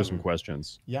answer some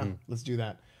questions. Yeah, let's do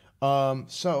that.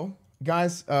 So,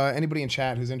 guys, anybody in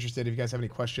chat who's interested, if you guys have any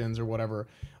questions or whatever,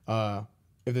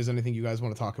 if there's anything you guys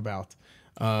want to talk about,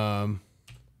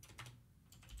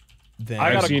 then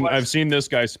I've seen this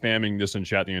guy spamming this in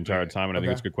chat the entire time, and I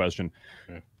think it's a good question.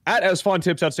 At Esfand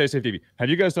tips at Stay Safe TV, have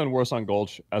you guys done Warsong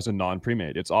Gulch as a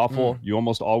non-pre-made? It's awful. You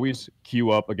almost always queue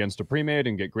up against a pre-made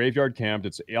and get graveyard camped.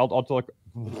 It's Altmark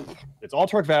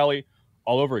Valley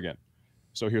all over again.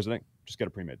 So here's the thing: just get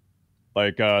a pre-made.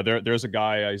 Like there's a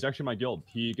guy. He's actually in my guild.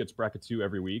 He gets bracket 2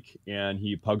 every week, and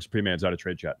he pugs pre-mades out of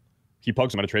trade chat. He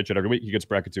pugs them out of trade chat every week. He gets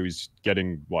bracket 2. He's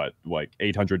getting what, like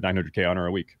 800, 900k honor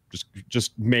a week.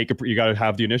 Just make a. You got to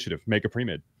have the initiative. Make a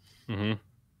pre-made.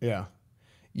 Yeah.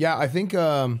 Yeah, I think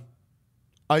I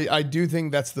do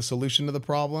think that's the solution to the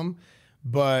problem.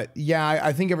 But yeah,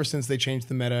 I think ever since they changed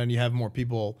the meta and you have more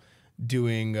people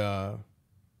doing what's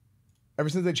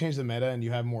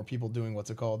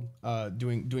it called?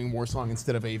 Doing Warsong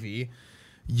instead of AV,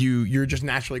 you're just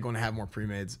naturally going to have more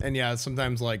pre-mades. And yeah,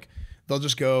 sometimes like they'll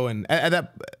just go and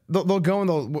they'll go and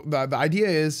the idea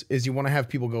is you want to have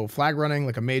people go flag running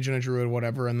like a mage and a druid or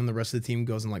whatever, and then the rest of the team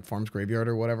goes and like farms graveyard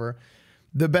or whatever.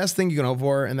 The best thing you can hope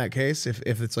for in that case, if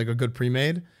it's like a good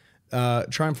pre-made,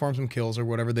 try and farm some kills or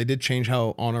whatever. They did change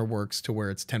how honor works to where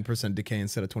it's 10% decay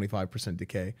instead of 25%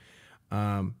 decay.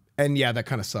 And yeah, that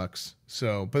kind of sucks.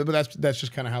 So, but that's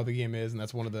just kind of how the game is, and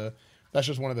that's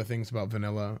just one of the things about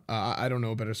vanilla. I don't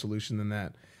know a better solution than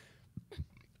that.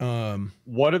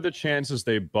 What are the chances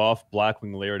they buff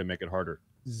Blackwing Lair to make it harder?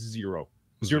 0%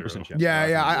 chance.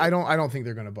 Yeah. I don't think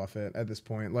they're gonna buff it at this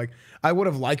point. Like I would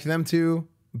have liked them to,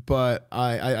 but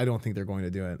I don't think they're going to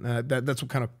do it. That's what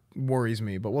kind of worries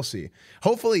me, but we'll see.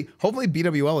 Hopefully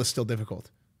BWL is still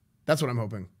difficult. That's what I'm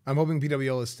hoping. I'm hoping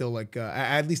BWL is still like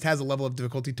at least has a level of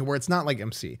difficulty to where it's not like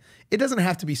MC. It doesn't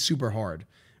have to be super hard,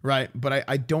 right? But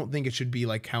I don't think it should be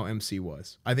like how MC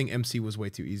was. I think MC was way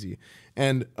too easy.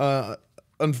 And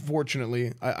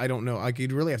unfortunately, I don't know. I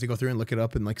could really have to go through and look it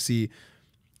up and like see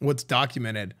what's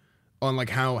documented on like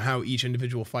how each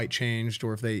individual fight changed,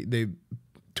 or if they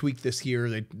tweak this here,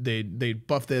 they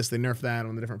buff this, they nerf that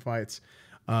on the different fights.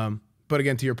 But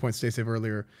again, to your point, Stay Safe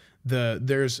earlier,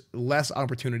 there's less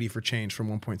opportunity for change from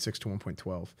 1.6 to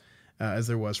 1.12 as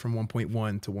there was from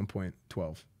 1.1 to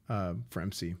 1.12 for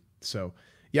MC. So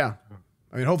yeah,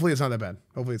 I mean, hopefully it's not that bad.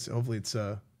 Hopefully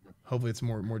it's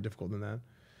more difficult than that.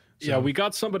 So. Yeah, we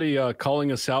got somebody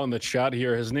calling us out in the chat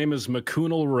here. His name is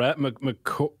McConnell Rhett. It's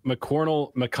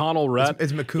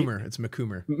McCoomer. It's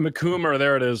McCoomer. McCoomer,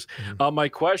 there it is. My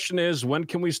question is, when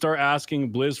can we start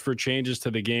asking Blizz for changes to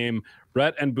the game?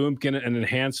 Rhett and Boomkin and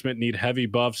Enhancement need heavy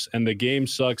buffs, and the game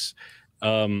sucks.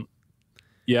 Yeah,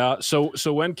 Yeah.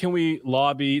 So when can we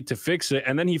lobby to fix it?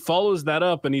 And then he follows that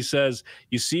up and he says,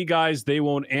 "You see, guys, they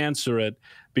won't answer it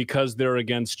because they're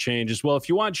against changes." Well, if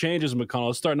you want changes, McConnell,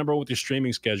 let's start number one with your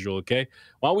streaming schedule. Okay.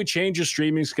 Why don't we change your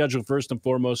streaming schedule first and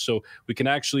foremost so we can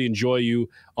actually enjoy you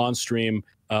on stream?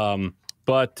 Yeah,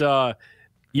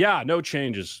 no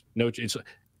changes.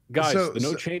 Guys, the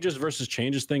no changes versus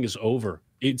changes thing is over.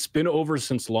 It's been over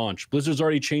since launch. Blizzard's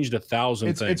already changed 1,000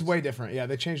 things. It's way different. Yeah,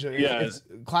 they changed it. Yeah.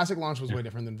 Classic launch was way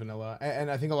different than vanilla, and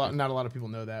I think not a lot of people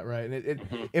know that, right? And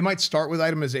it might start with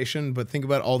itemization, but think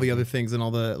about all the other things and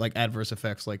all the like adverse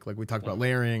effects, like we talked about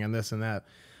layering and this and that.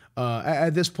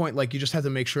 At this point, like you just have to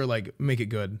make sure, like, make it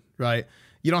good, right?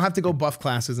 You don't have to go buff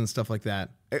classes and stuff like that.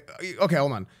 Okay,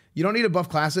 hold on. You don't need to buff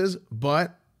classes,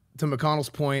 but to McConnell's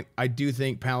point, I do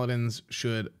think Paladins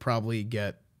should probably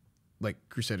get like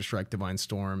Crusader Strike, Divine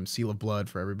Storm, Seal of Blood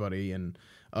for everybody, and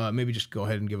maybe just go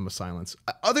ahead and give them a silence.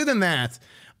 Other than that,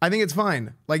 I think it's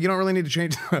fine. Like, you don't really need to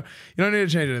change. You don't need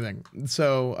to change anything.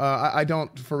 So I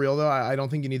don't, for real though, I don't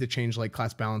think you need to change like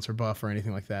class balance or buff or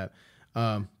anything like that.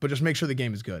 But just make sure the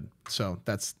game is good. So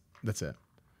that's it.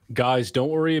 Guys, don't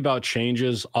worry about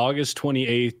changes. August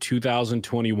 28th,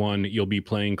 2021, you'll be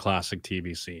playing Classic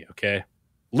TBC, okay?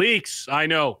 Leaks, I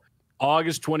know.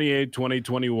 August 28th,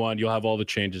 2021, you'll have all the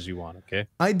changes you want, okay?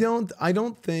 I don't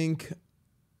think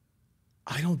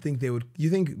they would. You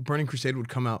think Burning Crusade would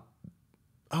come out?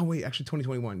 Oh wait, actually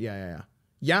 2021. Yeah,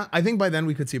 I think by then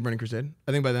we could see Burning Crusade.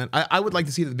 I think by then I would like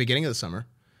to see it at the beginning of the summer.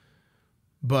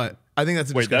 But I think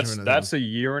that's a discussion. That's a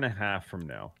year and a half from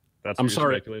now. That's I'm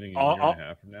sorry. Speculating a year and a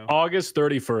half from now. August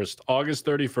 31st,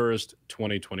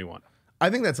 2021. I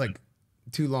think that's like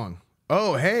too long.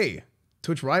 Oh, hey,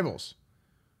 Twitch Rivals.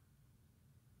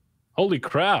 Holy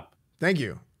crap. Thank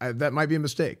you. That might be a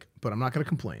mistake, but I'm not going to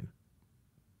complain.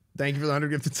 Thank you for the 100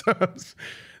 gifted subs.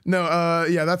 No,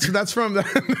 yeah, that's from the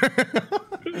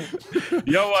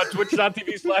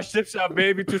Twitch.tv/tipsout,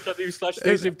 baby.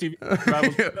 Twitch.tv/StaySafeTV.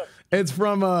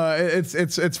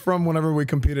 It's from whenever we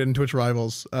competed in Twitch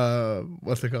Rivals.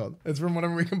 What's it called? It's from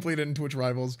whenever we completed in Twitch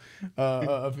Rivals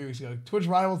a few weeks ago. Twitch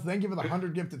Rivals, thank you for the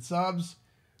 100 gifted subs.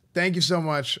 Thank you so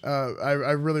much. I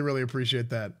really, really appreciate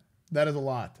that. That is a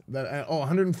lot.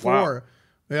 104. Wow.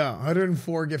 Yeah,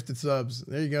 104 gifted subs.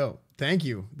 There you go. Thank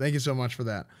you. Thank you so much for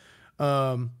that.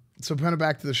 So kind of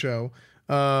back to the show.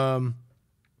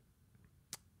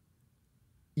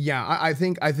 Yeah, I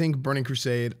think Burning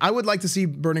Crusade. I would like to see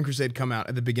Burning Crusade come out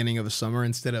at the beginning of the summer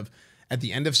instead of at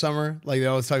the end of summer. Like they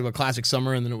always talk about classic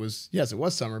summer, and then it was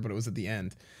summer, but it was at the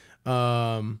end.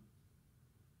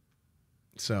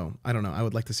 So I don't know. I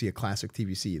would like to see a classic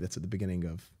TVC that's at the beginning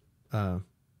of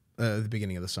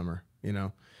the summer. You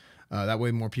know, that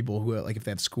way more people who like if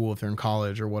they have school, if they're in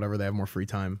college or whatever, they have more free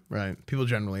time. Right? People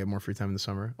generally have more free time in the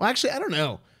summer. Well, actually, I don't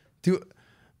know.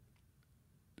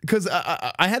 Because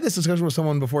I had this discussion with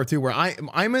someone before too, where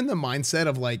I'm in the mindset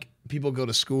of like people go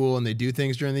to school and they do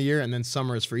things during the year, and then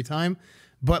summer is free time.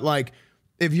 But like,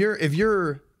 if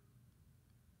you're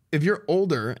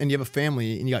older and you have a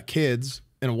family and you got kids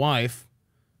and a wife,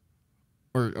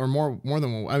 or more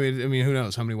than one. I mean, who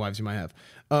knows how many wives you might have,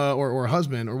 or a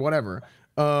husband or whatever.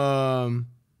 Not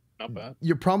bad.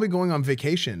 You're probably going on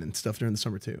vacation and stuff during the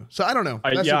summer too. So I don't know.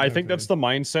 I think that's the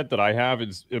mindset that I have.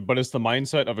 But it's the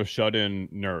mindset of a shut-in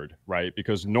nerd, right?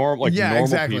 Because normal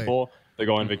people, they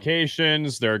go on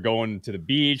vacations, they're going to the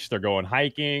beach, they're going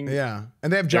hiking. Yeah,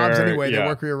 and they have jobs anyway. They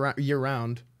work year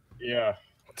round. Yeah.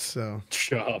 So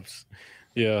jobs.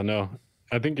 Yeah, no,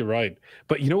 I think you're right.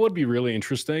 But you know what would be really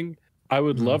interesting? I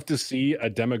would love to see a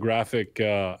demographic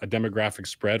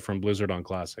spread from Blizzard on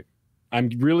Classic. I'm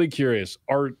really curious.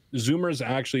 Are Zoomers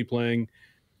actually playing?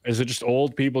 Is it just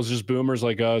old people? Is it just boomers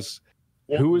like us?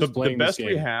 Well, Who is playing the best this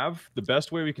game? the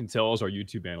best way we can tell is our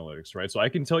YouTube analytics, right? So I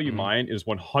can tell you mine is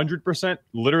 100%.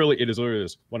 Literally, it is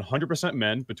 100%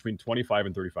 men between 25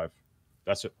 and 35.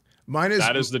 That's it.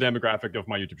 That is the demographic of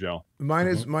my YouTube channel. Mine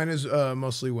is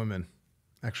mostly women,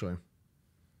 actually.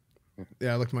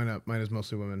 Yeah, I looked mine up. Mine is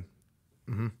mostly women.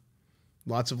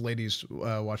 Lots of ladies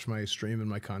watch my stream and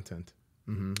my content.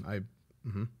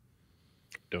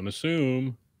 Don't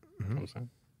assume.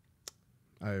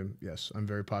 Yes, I'm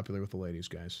very popular with the ladies,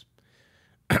 guys.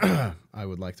 I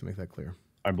would like to make that clear.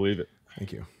 I believe it.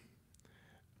 Thank you.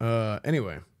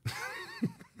 Anyway,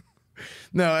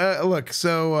 no, look.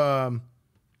 So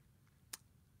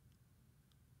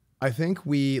I think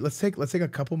let's take a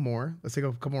couple more. Let's take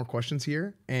a couple more questions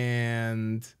here,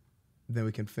 and then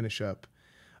we can finish up.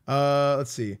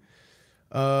 Let's see.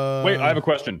 Wait, I have a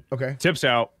question. Okay. Tips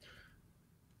out.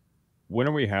 When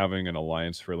are we having an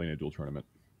Alliance for Alina dual tournament?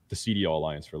 The CDL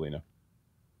Alliance for Alina.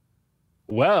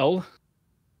 Well,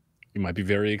 you might be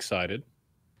very excited.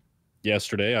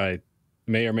 yesterday, I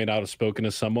may or may not have spoken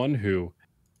to someone who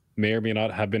may or may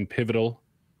not have been pivotal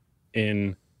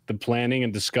in the planning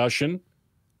and discussion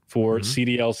for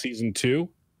CDL Season 2.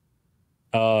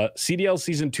 CDL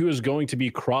Season 2 is going to be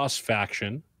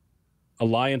cross-faction,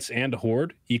 Alliance and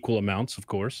Horde, equal amounts, of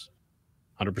course,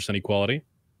 100% equality.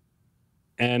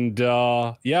 And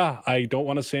yeah, I don't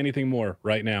want to say anything more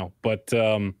right now, but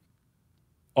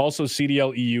also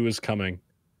CDL EU is coming.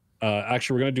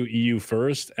 Actually, we're going to do EU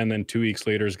first, and then 2 weeks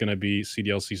later is going to be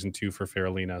CDL Season 2 for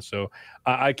Faralina. So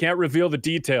I can't reveal the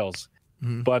details,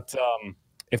 but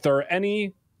if there's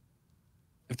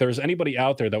anybody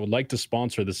out there that would like to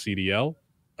sponsor the CDL,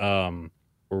 we're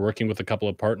working with a couple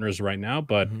of partners right now,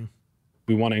 but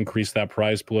we want to increase that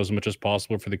prize pool as much as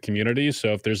possible for the community. So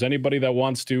if there's anybody that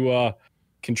wants to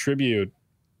contribute,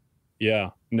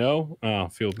 yeah, no,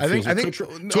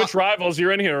 Twitch rivals,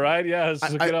 you're in here, right? Yeah,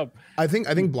 let's look it up. I think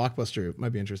Blockbuster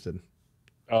might be interested.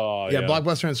 Oh, yeah,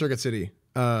 Blockbuster and Circuit City.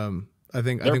 I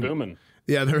think they're booming.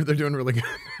 Yeah, they're doing really good.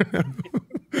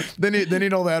 they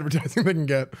need all the advertising they can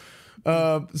get.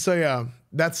 So yeah,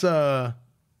 that's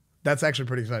actually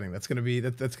pretty exciting. That's gonna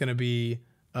be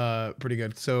pretty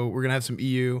good. So we're gonna have some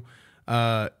EU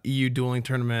dueling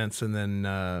tournaments, and then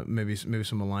maybe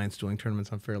some Alliance dueling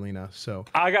tournaments on Faralina. So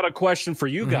I got a question for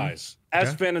you guys.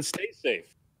 Esfand and Stay Safe.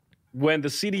 When the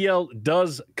CDL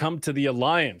does come to the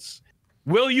Alliance,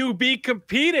 will you be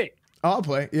competing? I'll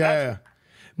play. Yeah.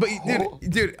 But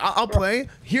dude, I'll play.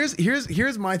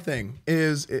 Here's my thing.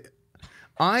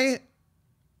 I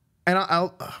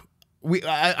know we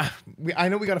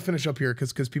got to finish up here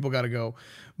because people got to go,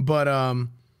 but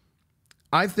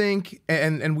I think,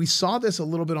 and we saw this a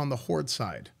little bit on the Horde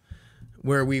side,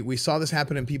 where we saw this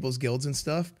happen in people's guilds and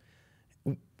stuff.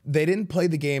 They didn't play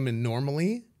the game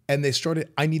normally, and they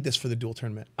started, I need this for the duel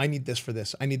tournament. I need this for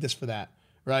this. I need this for that,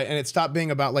 right? And it stopped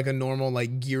being about like a normal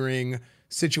like gearing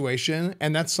situation,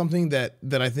 and that's something that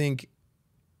I think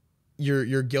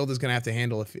your guild is going to have to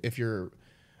handle if you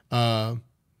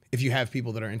have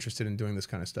people that are interested in doing this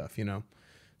kind of stuff, you know.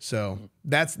 So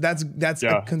that's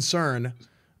a concern.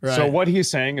 Right. So what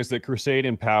he's saying is that Crusade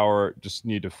and Power just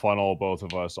need to funnel both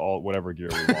of us all whatever gear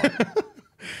we want.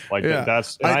 I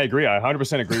agree. I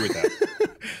 100% agree with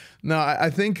that. No, I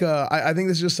think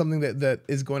this is just something that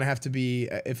is going to have to be,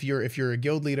 if you're a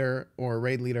guild leader or a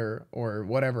raid leader or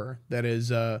whatever that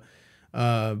is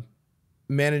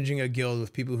managing a guild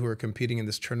with people who are competing in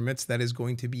this tournaments, that is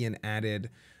going to be an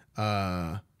added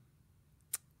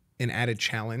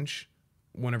challenge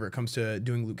whenever it comes to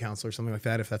doing loot council or something like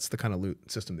that, if that's the kind of loot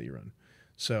system that you run.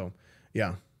 So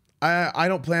yeah, I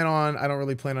don't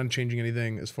really plan on changing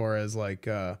anything as far as like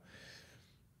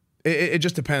it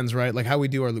just depends, right? Like how we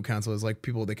do our loot council is like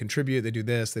people, they contribute, they do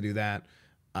this, they do that.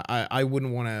 I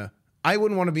wouldn't want to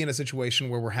be in a situation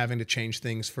where we're having to change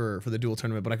things for the duel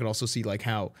tournament, but I could also see like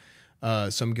how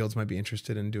some guilds might be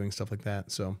interested in doing stuff like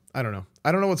that. So I don't know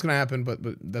what's gonna happen, but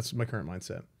that's my current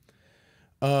mindset.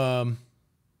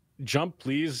 Jump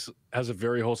Please has a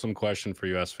very wholesome question for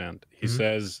you, Esfand. He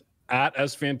says, at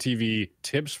Esfand TV,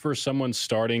 tips for someone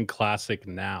starting Classic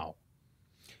now.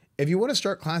 If you want to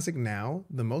start Classic now,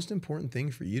 the most important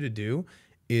thing for you to do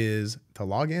is to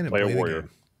log in and play the game.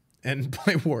 And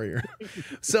play Warrior.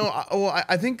 So,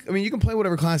 I think you can play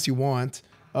whatever class you want.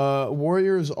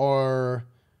 Warriors are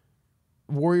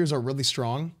really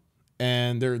strong,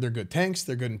 and they're good tanks.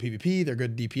 They're good in PvP. They're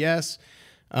good DPS.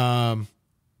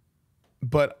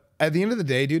 But at the end of the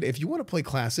day, dude, if you want to play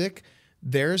Classic,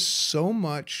 there's so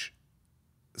much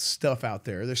stuff out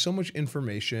there. There's so much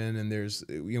information, and there's,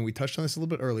 we touched on this a little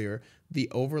bit earlier, the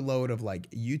overload of like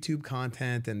YouTube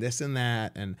content and this and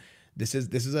that, and this is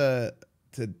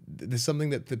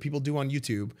something that the people do on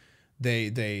YouTube.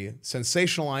 They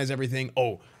sensationalize everything.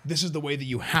 Oh, this is the way that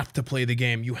you have to play the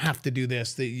game. You have to do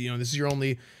this. This is the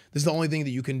only thing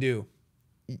that you can do.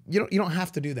 You don't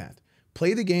have to do that.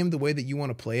 Play the game the way that you want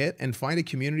to play it, and find a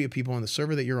community of people on the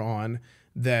server that you're on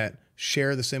that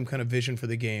share the same kind of vision for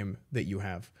the game that you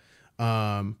have.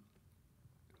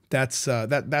 That's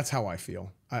how I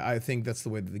feel. I think that's the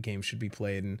way that the game should be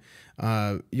played. And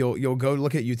you'll go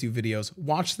look at YouTube videos,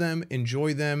 watch them,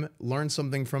 enjoy them, learn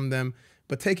something from them,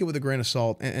 but take it with a grain of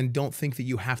salt, and don't think that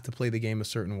you have to play the game a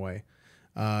certain way.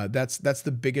 That's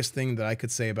the biggest thing that I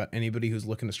could say about anybody who's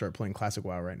looking to start playing Classic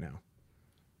WoW right now.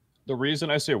 The reason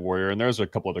I say Warrior, and there's a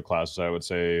couple other classes I would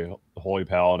say, Holy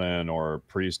Paladin or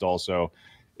Priest also,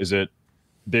 is that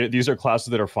these are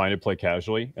classes that are fine to play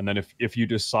casually. And then if you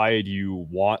decide you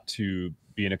want to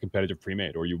be in a competitive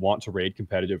pre-made, or you want to raid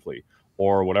competitively,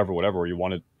 or whatever, or you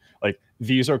want to, like,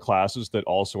 these are classes that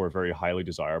also are very highly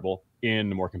desirable in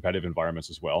more competitive environments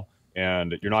as well.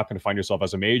 and you're not going to find yourself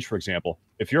as a mage, for example.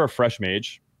 If you're a fresh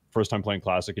mage, first time playing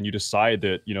Classic, and you decide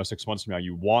that 6 months from now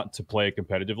you want to play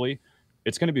competitively,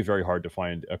 it's going to be very hard to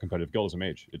find a competitive guild as a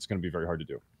mage. It's going to be very hard to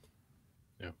do.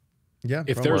 Yeah.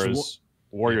 If there's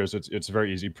warriors, it's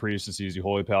very easy. Priests, it's easy.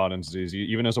 Holy paladins, it's easy.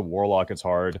 Even as a warlock, it's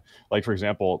hard. Like, for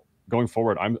example, going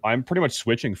forward, I'm pretty much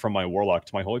switching from my warlock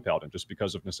to my holy paladin just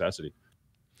because of necessity.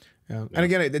 Yeah. And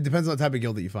again, it depends on the type of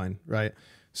guild that you find, right?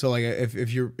 So like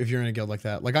if you're in a guild like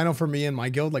that, like I know for me in my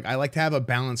guild, like I like to have a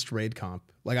balanced raid comp.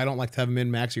 Like I don't like to have a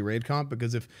min-maxy raid comp,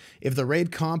 because if the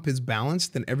raid comp is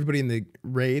balanced, then everybody in the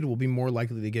raid will be more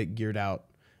likely to get geared out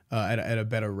at a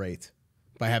better rate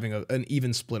by having an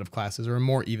even split of classes, or a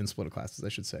more even split of classes, I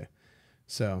should say.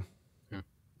 So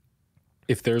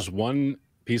if there's one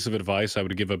piece of advice I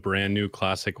would give a brand new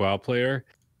Classic WoW player,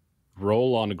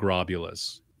 roll on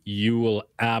Grobulus. You will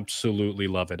absolutely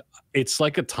love it. It's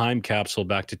like a time capsule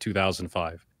back to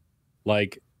 2005.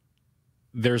 Like,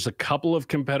 there's a couple of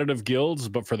competitive guilds,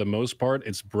 but for the most part,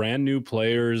 it's brand new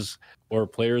players or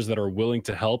players that are willing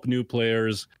to help new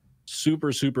players.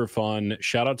 Super, super fun.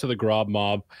 Shout out to the Grob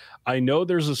mob. I know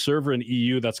there's a server in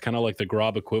EU that's kind of like the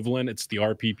Grob equivalent. It's the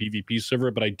RP PvP server,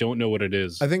 but I don't know what it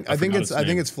is. I think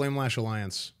it's Flame Lash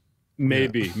Alliance.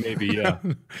 Maybe, yeah.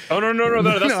 Oh no,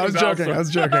 that's no, I was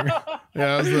joking.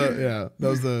 Yeah, that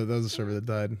was the server that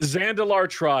died. Zandalar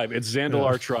Tribe. It's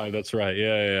Zandalar Tribe. That's right.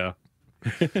 Yeah.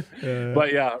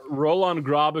 But yeah, roll on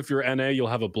Grob if you're NA, you'll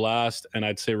have a blast, and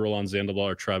I'd say roll on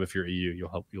Zandalar Tribe if you're EU.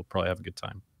 You'll probably have a good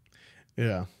time.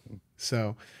 Yeah.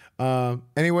 So,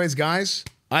 anyways, guys,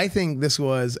 I think this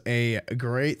was a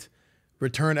great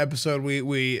return episode.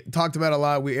 We talked about a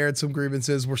lot. We aired some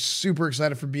grievances. We're super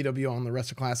excited for BW on the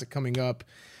rest of Classic coming up.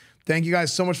 Thank you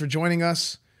guys so much for joining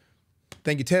us.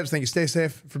 Thank you, Tips. Thank you, Stay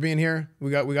Safe, for being here.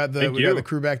 We got the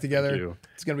crew back together.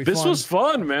 It's gonna be fun. This was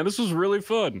fun, man. This was really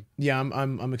fun. Yeah,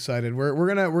 I'm excited. We're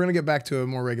gonna get back to a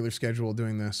more regular schedule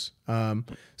doing this.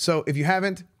 So if you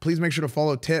haven't, please make sure to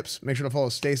follow Tips. Make sure to follow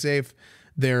Stay Safe.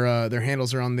 Their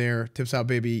handles are on there. Tips Out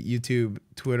Baby, YouTube,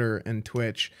 Twitter, and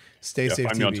Twitch. Stay Safe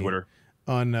find TV me on Twitter.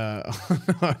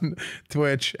 On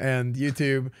Twitch and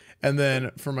YouTube, and then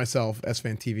for myself,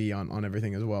 Esfand TV on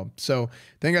everything as well. So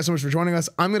thank you guys so much for joining us.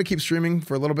 I'm gonna keep streaming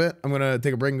for a little bit. I'm gonna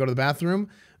take a break and go to the bathroom.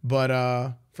 But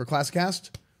for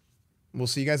ClassiCast, we'll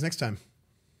see you guys next time.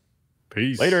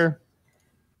 Peace. Later.